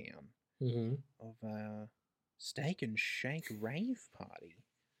around town Mm-hmm. of a steak and shake rave party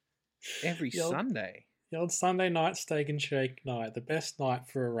every The old- Sunday. The old Sunday night steak and shake night, the best night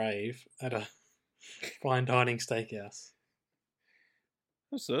for a rave at a fine dining steakhouse.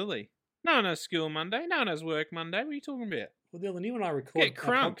 Absolutely. No one has school Monday. No one has work Monday. What are you talking about? Well, Dylan, you and I record Get a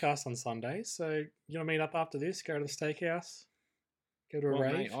crunk. podcast on Sundays, so you want to meet up after this, go to the steakhouse, go to a Well,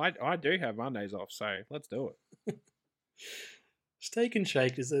 rave? mate, I do have Mondays off, so let's do it. Steak and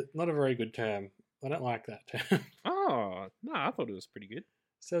shake is not a very good term. I don't like that term. Oh, no, I thought it was pretty good.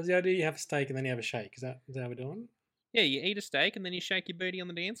 So is the idea you have a steak and then you have a shake? Is that how we're doing? Yeah, you eat a steak and then you shake your booty on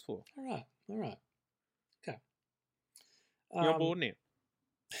the dance floor. All right. Okay. You're bored now.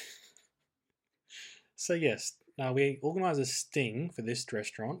 So yes, we organise a sting for this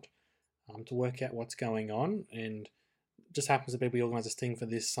restaurant to work out what's going on, and it just happens to be we organise a sting for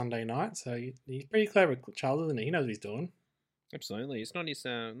this Sunday night. So he's pretty clever, Charles, isn't he? He knows what he's doing. Absolutely. It's not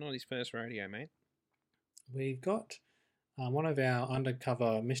his first rodeo, mate. We've got one of our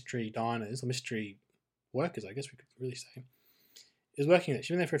undercover mystery diners, or mystery workers, I guess we could really say, is working there. She's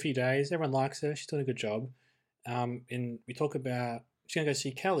been there for a few days. Everyone likes her. She's doing a good job. And we talk about she's going to go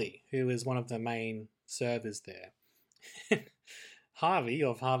see Kelly, who is one of the main servers there. Harvey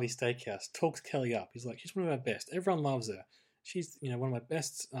of Harvey Steakhouse talks Kelly up. He's like, she's one of our best. Everyone loves her. She's one of my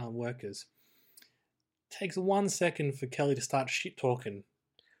best workers. Takes 1 second for Kelly to start shit talking,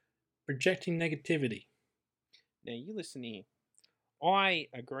 projecting negativity. Now, you listen here. I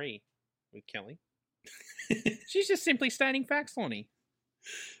agree with Kelly. She's just simply stating facts, Lonnie.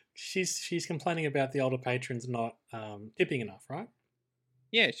 She's complaining about the older patrons not tipping enough, right?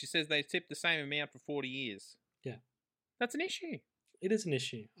 Yeah, she says they've tipped the same amount for 40 years. Yeah. That's an issue. It is an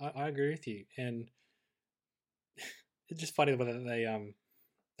issue. I agree with you, and it's just funny whether they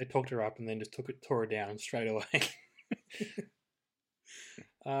talked her up and then just tore her down straight away.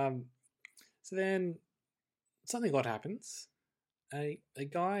 So then something odd happens. A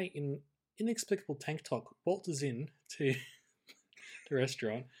guy in inexplicable tank top waltzes in to the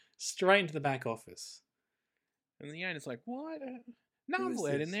restaurant straight into the back office. And the owner's like, what? No Who one's is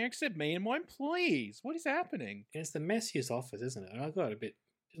let this? in there except me and my employees. What is happening? And it's the messiest office, isn't it? I got didn't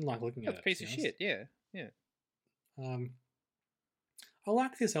like looking at That's it. a piece to of be honest. shit, yeah. I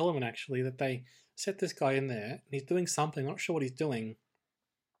like this element actually that they set this guy in there and he's doing something. Not sure what he's doing,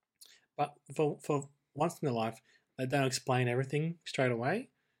 but for once in their life, they don't explain everything straight away.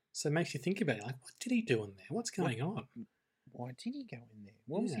 So it makes you think about it. Like, what did he do in there? What's going on? Why did he go in there?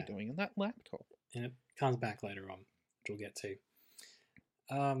 What was he Yeah. doing on that laptop? And it comes back later on, which we'll get to.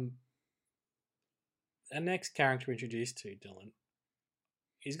 Our next character we're introduced to, Dylan,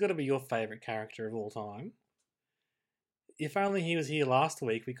 he's got to be your favourite character of all time. If only he was here last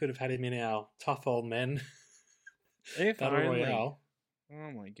week, we could have had him in our tough old men If battle only. royale.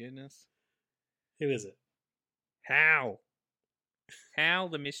 Oh my goodness. Who is it? Hal. Hal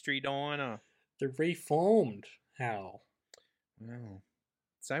the Mystery Diner. The reformed Hal. Wow.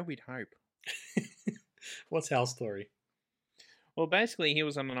 So we'd hope. What's Hal's story? Well, basically, he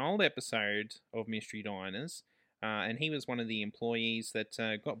was on an old episode of Mystery Diners, and he was one of the employees that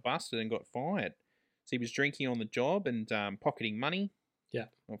got busted and got fired. So he was drinking on the job and pocketing money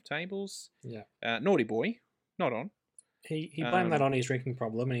off tables. Yeah. Naughty boy. Not on. He blamed that on his drinking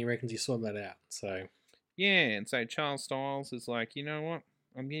problem, and he reckons he sorted that out. So Yeah, and so Charles Styles is like, you know what?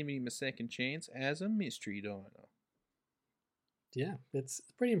 I'm giving him a second chance as a Mystery Diner. yeah, it's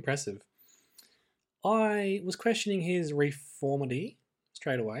pretty impressive. I was questioning his reformity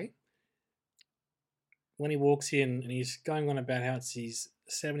straight away when he walks in and he's going on about how it's his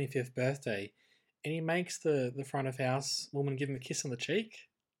 75th birthday, and he makes the front of house woman give him a kiss on the cheek.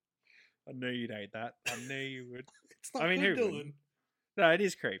 I knew you'd hate that. I knew you would. It's not I mean, good, who Dylan. wouldn't? No, it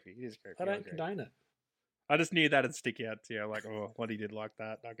is creepy. It is creepy. I don't agree. condone it. I just knew that'd stick out to you. Like, oh, what he did like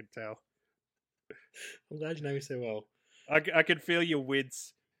that. I could tell. I'm glad you know me so well. I could feel your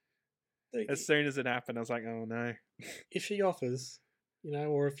wits as soon as it happened. I was like, oh no. If she offers,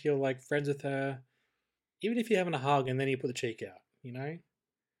 or if you're like friends with her, even if you're having a hug and then you put the cheek out, Yeah.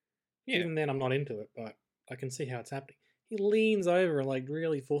 even then I'm not into it, but I can see how it's happening. He leans over and like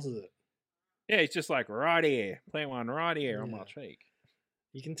really forces it. Yeah, it's just like right here. Plant one right here on my Yeah. cheek.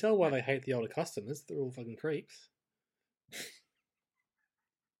 You can tell why they hate the older customers. They're all fucking creeps.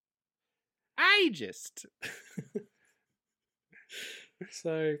 Ageist.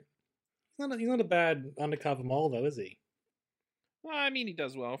 So he's not a bad undercover mole though, is he? Well, I mean, he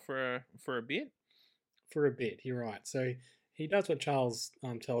does well for a bit. For a bit, you're right. So he does what Charles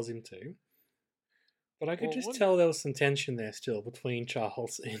tells him to. But I could Well, just what- tell there was some tension there still between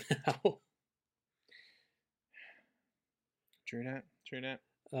Charles and Hal. True that. True that.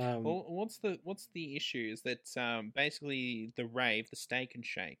 Um, Well, what's the issue is that basically the rave, the Steak and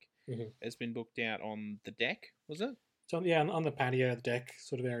Shake, Mhm. has been booked out on the deck. Was it so yeah, on the patio, the deck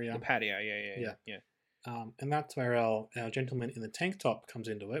sort of area. the patio? Yeah. And that's where our gentleman in the tank top comes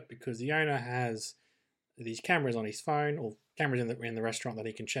into it, because the owner has these cameras on his phone, or cameras in the restaurant that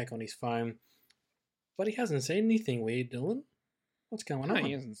he can check on his phone. But he hasn't seen anything weird, Dylan. What's going No, on?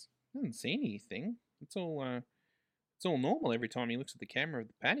 he hasn't seen anything. It's all normal every time he looks at the camera of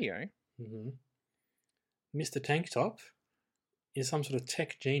the patio. Mm-hmm. Mr. Tank Top is some sort of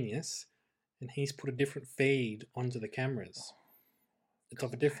tech genius, and he's put a different feed onto the cameras. It's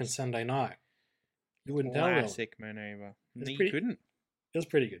of a different Sunday night. You wouldn't tell, Dylan. Classic maneuver. It's No, you pretty- couldn't. It was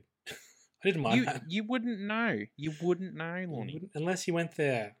pretty good. I didn't mind that. You wouldn't know. You wouldn't know, You Lonnie. wouldn't- unless you went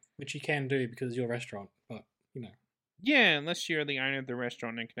there, which you can do because it's your restaurant. But you know, Yeah, unless you're the owner of the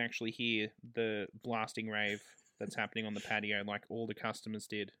restaurant and can actually hear the blasting rave that's happening on the patio, like all the customers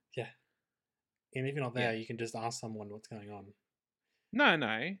did. and if you're not there, Yeah. you can just ask someone what's going on.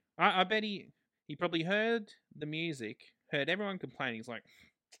 No. I bet he probably heard the music, heard everyone complaining. He's like,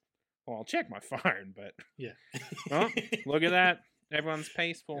 well, I'll check my phone, but Yeah. oh, look at that. Everyone's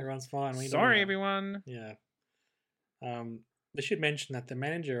peaceful. Everyone's fine. We don't Sorry, know. everyone. Yeah. They should mention that the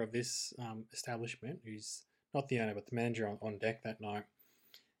manager of this establishment, who's not the owner but the manager on deck that night,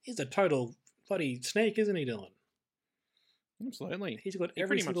 is a total bloody snake, isn't he, Dylan? Absolutely. He's got He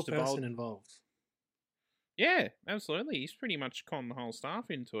every pretty much single person divulged- involved. Yeah, absolutely. He's pretty much conned the whole staff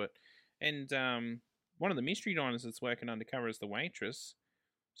into it. And one of the mystery diners that's working undercover as the waitress,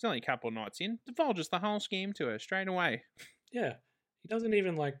 she's only a couple of nights in, divulges the whole scheme to her straight away. Yeah. He doesn't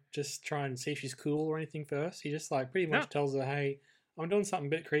even like just try and see if she's cool or anything first. He just like pretty much No. tells her, "Hey, I'm doing something a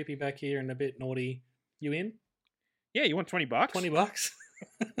bit creepy back here and a bit naughty. You in? Yeah, you want $20? $20?"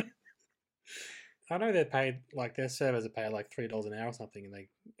 I know they're paid like their servers are paid like $3 an hour or something, and they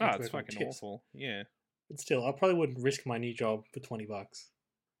Oh, work it's on fucking tips. awful. Yeah. But still, I probably wouldn't risk my new job for $20.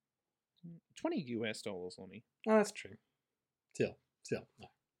 $20 US, Lonnie. Oh, that's true. Still, no.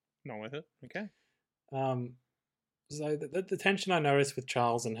 Not worth it. Okay. So the tension I noticed with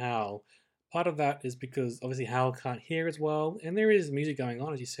Charles and Hal, part of that is because obviously Hal can't hear as well, and there is music going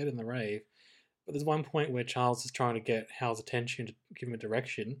on, as you said, in the rave. But there's one point where Charles is trying to get Hal's attention to give him a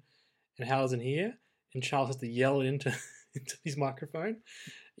direction, and Hal isn't here, and Charles has to yell it into his microphone.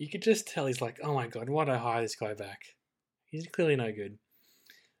 You could just tell he's like, "Oh my god, why did I hire this guy back? He's clearly no good."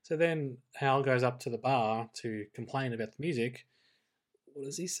 So then Hal goes up to the bar to complain about the music. What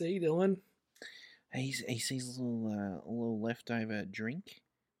does he see, Dylan? He sees a little leftover drink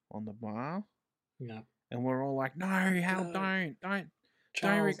on the bar, Yeah. and we're all like, "No, Hal, No. don't."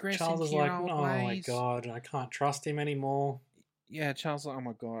 Charles, regress Charles is into your like, old "Oh my ways." god, I can't trust him anymore." Yeah, Charles, like, oh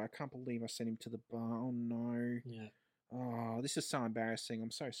my god, I can't believe I sent him to the bar. Oh no. Yeah, Oh, this is so embarrassing.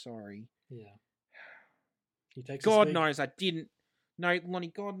 I'm so sorry. yeah. He takes. God a swig. knows I didn't. No, Lonnie,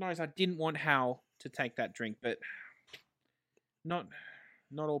 God knows I didn't want Hal to take that drink, but not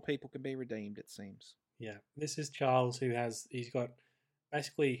all people can be redeemed, it seems. Yeah, this is Charles he's got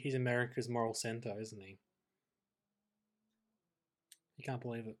basically he's America's moral center, isn't he? You can't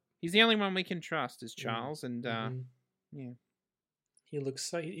believe it. He's the only one we can trust, is Mm. Charles, and Mhm. yeah, He looks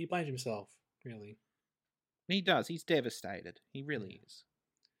so he blames himself, really. he does. He's devastated. He really is.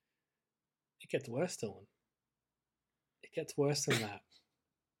 It gets worse, Dylan. It gets worse than that.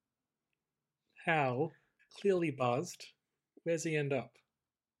 Hal, clearly buzzed. Where's he end up?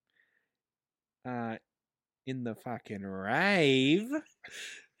 In the fucking rave.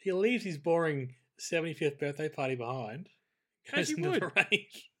 He leaves his boring 75th birthday party behind. As you into would. the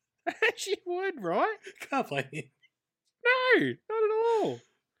rave. She would, right? Can't blame him. No, not at all.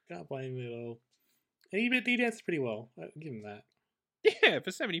 Can't blame him at all. And he danced pretty well. I'll give him that. Yeah,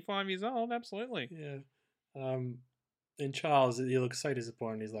 for 75 years old, absolutely. Yeah. And Charles, he looks so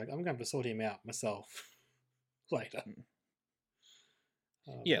disappointed. He's like, I'm going to have to sort him out myself later.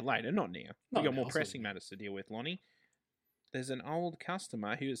 Yeah, later, not now. Not We got now, more I'll sort pressing him out. matters to deal with, Lonnie. There's an old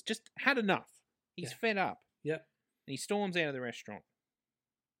customer who has just had enough. He's Yeah. fed up. Yep. And he storms out of the restaurant.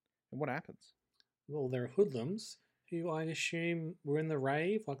 And what happens? Well, there are hoodlums who I assume were in the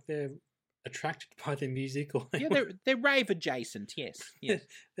rave. Like they're attracted by the music, or Yeah, they're rave adjacent. Yes, yes,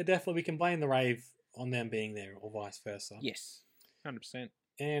 they're definitely, we can blame the rave on them being there, or vice versa. yes, 100%.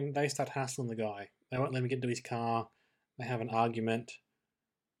 And they start hassling the guy. They won't let him get into his car. They have an argument.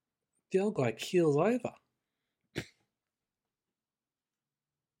 The old guy keels over.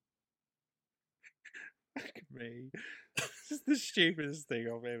 Look at me. This is the stupidest thing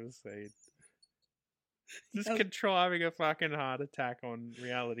I've ever seen. Just He contriving a fucking heart attack on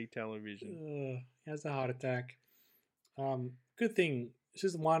reality television. he has a heart attack. Good thing, it's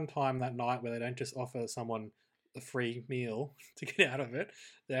just one time that night where they don't just offer someone a free meal to get out of it.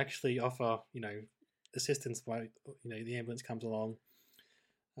 They actually offer, assistance by, the ambulance comes along,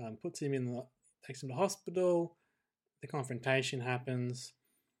 puts him takes him to hospital. The confrontation happens.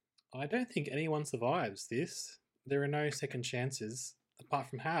 I don't think anyone survives this. There are no second chances apart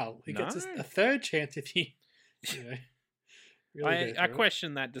from Hal, who gets a third chance if he, really I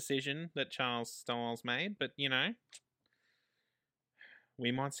question that decision that Charles Styles made, but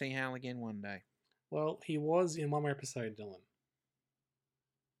we might see Hal again one day. Well, he was in one more episode, Dylan.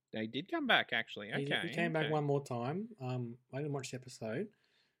 They did come back, actually. Okay, He came back one more time. I didn't watch the episode,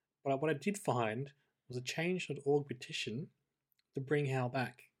 but what I did find was a change.org petition to bring Hal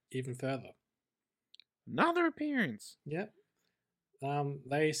back even further. Another appearance. Yep.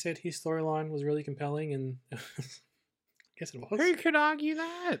 They said his storyline was really compelling, and I guess it was. Who could argue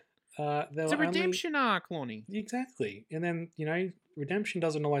that? It's a redemption arc, Lonnie. Exactly. And then, redemption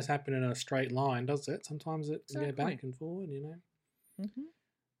doesn't always happen in a straight line, does it? Sometimes it can go back and forward,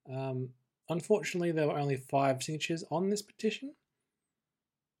 Mm-hmm. Unfortunately, there were only 5 signatures on this petition.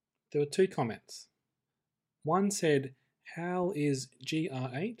 There were 2 comments. One said, Hal is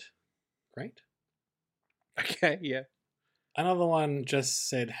GR8. Great. Okay, yeah. Another one just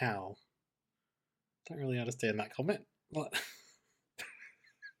said Hal. Don't really understand that comment, but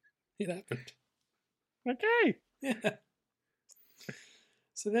it happened. Okay. Yeah.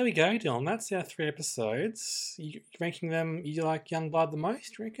 So there we go, Dylan. That's our 3 episodes. You ranking them, you like Youngblood the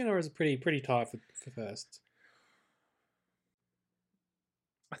most, you reckon? Or is it pretty tight for first?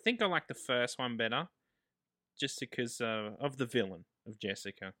 I think I like the first one better, just because of the villain of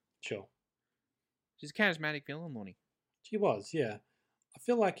Jessica. Sure. She's a charismatic villain, Lonnie. She was, yeah. I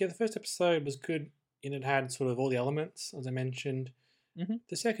feel like, the first episode was good, and it had sort of all the elements, as I mentioned. Mm-hmm.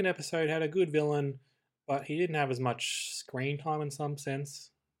 The second episode had a good villain, but he didn't have as much screen time in some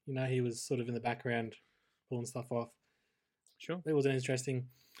sense. He was sort of in the background pulling stuff off. Sure. It wasn't interesting.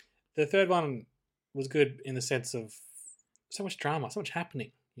 The third one was good in the sense of so much drama, so much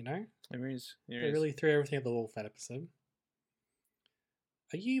happening, There is. They really threw everything at the wall for that episode.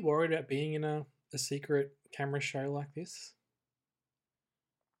 Are you worried about being in a secret camera show like this?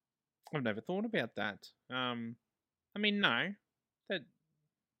 I've never thought about that. No. No.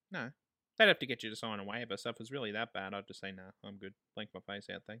 They'd have to get you to sign a waiver, so if it's really that bad, I'd just say, nah, I'm good. Blink my face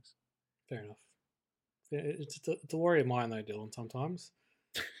out, thanks. Fair enough. It's a worry of mine, though, Dylan, sometimes.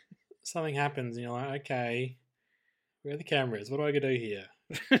 Something happens and you're like, okay, where are the cameras? What do I got to do here?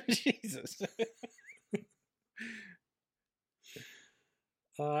 Jesus.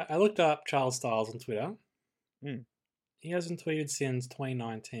 I looked up Charles Styles on Twitter. Mm. He hasn't tweeted since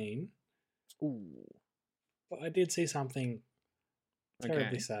 2019. Ooh. But I did see something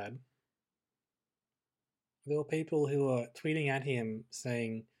terribly sad. There were people who were tweeting at him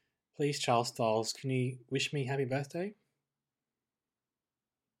saying, please, Charles Styles, can you wish me happy birthday?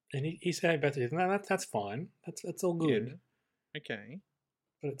 And he said happy birthday. No, that's fine. That's all good. Yeah. Okay.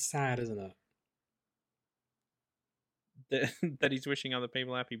 But it's sad, isn't it? That he's wishing other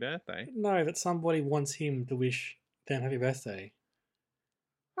people happy birthday? No, that somebody wants him to wish them happy birthday.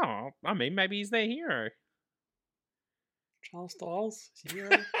 Oh, maybe he's their hero. Charles Styles? Is he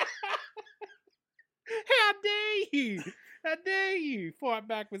hero? How dare you? How dare you fight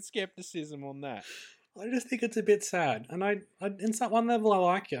back with skepticism on that? I just think it's a bit sad. And I in some one level, I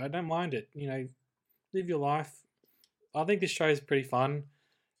like it. I don't mind it. Live your life. I think this show is pretty fun.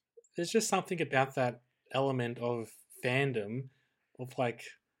 There's just something about that element of fandom, of like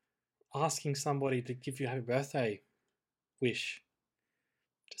asking somebody to give you a happy birthday wish.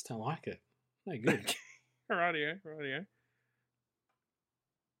 Just don't like it. No good. Rightio.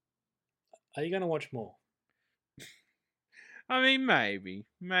 Are you going to watch more? Maybe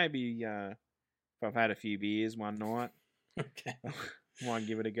if I've had a few beers one night, Okay. might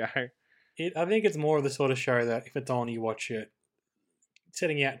give it a go. I think it's more of the sort of show that if it's on, you watch it.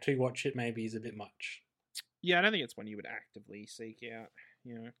 Setting out to watch it maybe is a bit much. Yeah, I don't think it's one you would actively seek out,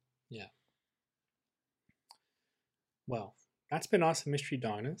 Yeah. Well, that's been us at Mystery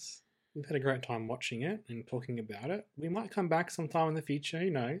Diners. We've had a great time watching it and talking about it. We might come back sometime in the future, who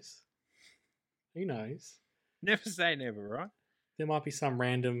knows? Who knows? Never say never, right? There might be some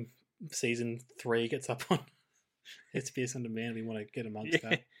random season 3 gets up on SBS On Demand. We want to get amongst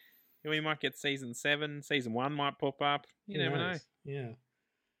that. We might get season 7. Season 1 might pop up. You Who never know. knows?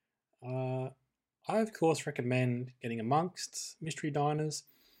 Yeah. I, of course, recommend getting amongst Mystery Diners.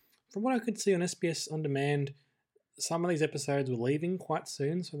 From what I could see on SBS On Demand, some of these episodes were leaving quite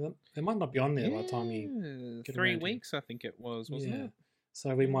soon, so they might not be on there by the time you get 3 around to it. weeks, I think it was, wasn't it?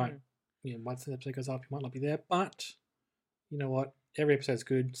 So we might, once the episode goes up, you might not be there. But you know what? Every episode's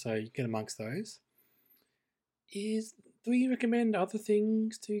good, so you get amongst those. Do you recommend other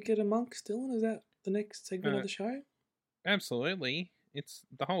things to get amongst, Dylan? Is that the next segment of the show? Absolutely. It's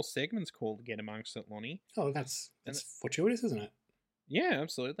the whole segment's called Get Amongst It, Lonnie. Oh, that's fortuitous, isn't it? Yeah,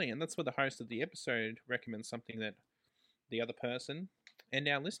 absolutely. And that's where the host of the episode recommends something that the other person and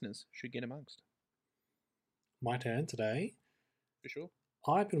our listeners should get amongst. My turn today. For sure.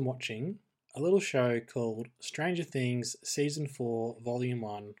 I've been watching a little show called Stranger Things Season 4, Volume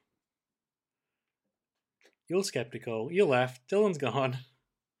 1. You're skeptical. You left. Dylan's gone.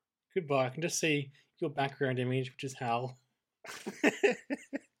 Goodbye. I can just see your background image, which is Hal.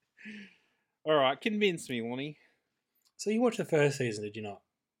 All right, convince me, Lonnie. So you watched the first season, did you not?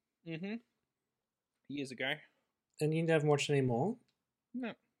 Mm-hmm. Years ago. And you haven't watched any more?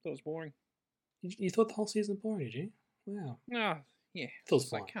 No, that was boring. You thought the whole season was boring, did you? Wow. No, yeah. Feels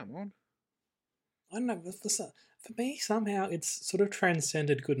It's like, fine. come on. I don't know. For me, somehow it's sort of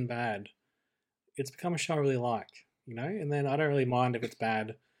transcended good and bad. It's become a show I really like, you know? And then I don't really mind if it's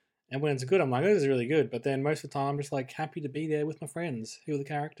bad. And when it's good, I'm like, oh, this is really good. But then most of the time, I'm just like happy to be there with my friends who are the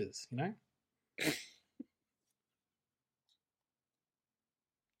characters, you know?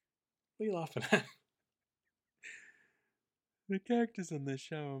 What are you laughing at? The characters on the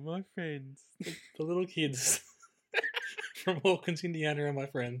show are my friends. The little kids from Hawkins, Indiana are my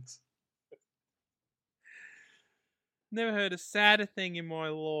friends. Never heard a sadder thing in my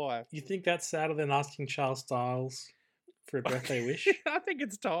life. You think that's sadder than asking Charles Styles for a birthday wish? I think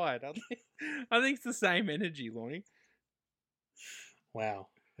it's tired. I think it's the same energy, Lonnie. Wow.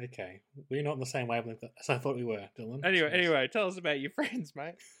 Okay. We're not in the same wavelength as I thought we were, Dylan. Anyway, tell us about your friends,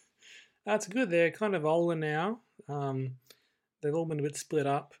 mate. That's good. They're kind of older now. They've all been a bit split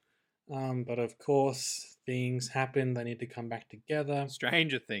up. But of course, things happen. They need to come back together.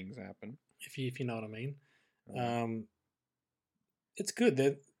 Stranger things happen. If you know what I mean. It's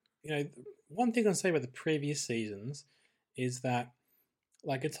good. One thing I can say about the previous seasons is that,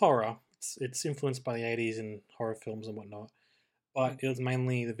 like, it's horror. It's influenced by the 80s and horror films and whatnot. But it was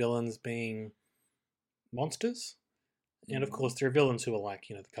mainly the villains being monsters. And of course, there are villains who are like,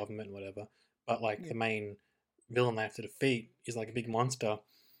 the government and whatever. But like the main villain they have to defeat is like a big monster.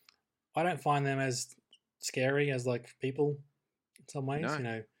 I don't find them as scary as like people in some ways.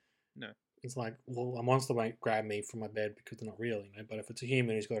 No. It's like, well, a monster won't grab me from my bed because they're not real, But if it's a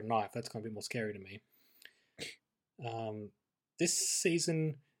human who's got a knife, that's going to be more scary to me. This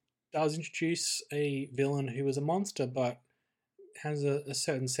season does introduce a villain who is a monster, but has a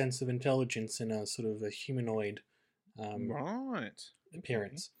certain sense of intelligence in a sort of a humanoid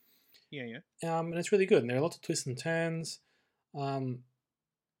appearance. Yeah. And it's really good. And there are lots of twists and turns.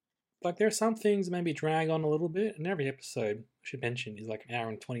 Like, there are some things that maybe drag on a little bit, and every episode, I should mention, is like an hour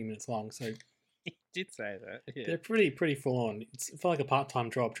and 20 minutes long. So He did say that. Yeah. they're pretty full on. It felt like a part-time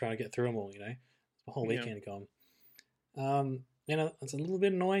job trying to get through them all, A whole weekend gone. It's a little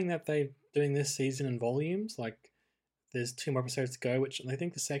bit annoying that they're doing this season in volumes. Like, there's 2 more episodes to go, which I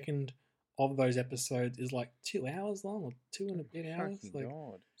think the second of those episodes is like 2 hours long, or 2 and a bit hours. Fucking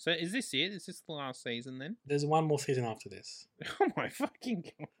God. So is this it? Is this the last season then? There's one more season after this. Oh my fucking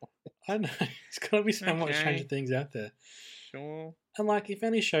God. I know. There's got to be so much Stranger Things out there. Sure. And like, if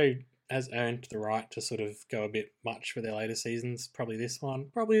any show has earned the right to sort of go a bit much for their later seasons, probably this one.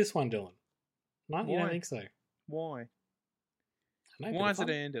 Probably this one, Dylan. No, you don't think so? Why? I know, Why has it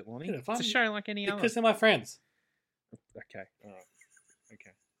earned it, Lonnie? Bit of It's a fun. show like any other. Because they're my friends. Okay. All right.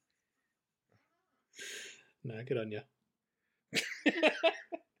 Okay. No, good on you.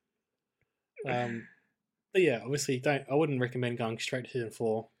 But yeah, obviously, I wouldn't recommend going straight to season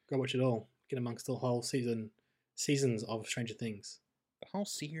 4. Go watch it all. Get amongst the whole seasons of Stranger Things. The whole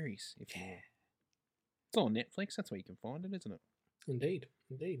series. It's all on Netflix. That's where you can find it, isn't it? Indeed.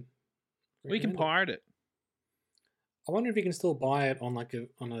 Well, you can Recommend it. pirate it. I wonder if you can still buy it on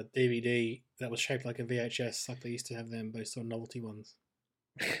on a DVD that was shaped like a VHS, like they used to have them, those sort of novelty ones.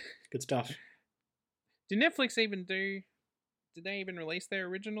 Good stuff. Did Netflix even do... Did they even release their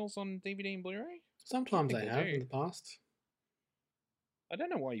originals on DVD and Blu-ray? Sometimes they think they have do. in the past. I don't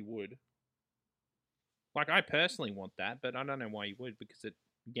know why you would. Like, I personally want that, but I don't know why you would, because it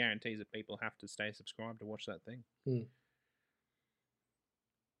guarantees that people have to stay subscribed to watch that thing.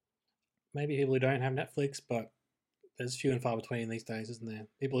 Maybe people who don't have Netflix, but there's few and far between these days, isn't there?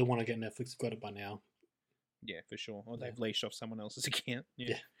 People who want to get Netflix have got it by now. Yeah, for sure. Or they've leashed off someone else's account.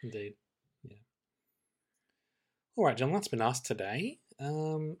 Yeah, indeed. Yeah. All right, John, that's been us today.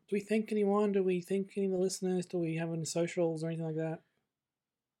 Do we thank anyone? Do we thank any of the listeners? Do we have any socials or anything like that?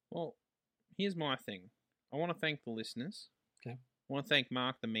 Well, here's my thing. I want to thank the listeners. Okay. I want to thank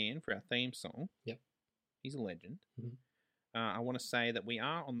Mark the Man for our theme song. Yep. He's a legend. Mhm. I want to say that we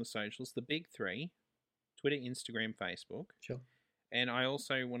are on the socials, the big three, Twitter, Instagram, Facebook. Sure. And I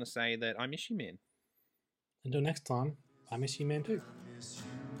also want to say that I miss you, man. Until next time, I miss you, man, too. I miss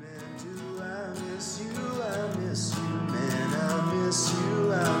you, man, do I miss you? I miss you, man, I miss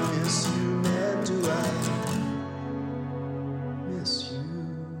you. I miss you, man, do I miss you?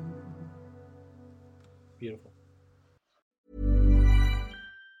 Beautiful.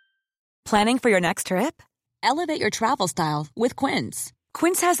 Planning for your next trip? Elevate your travel style with Quince.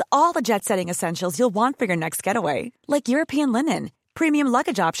 Quince has all the jet-setting essentials you'll want for your next getaway, like European linen, premium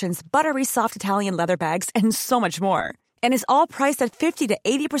luggage options, buttery soft Italian leather bags, and so much more. And is all priced at 50 to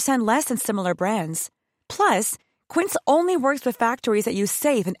 80% less than similar brands. Plus, Quince only works with factories that use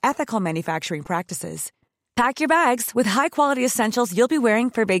safe and ethical manufacturing practices. Pack your bags with high-quality essentials you'll be wearing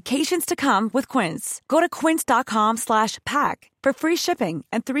for vacations to come with Quince. Go to quince.com/pack for free shipping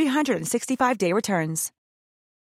and 365-day returns.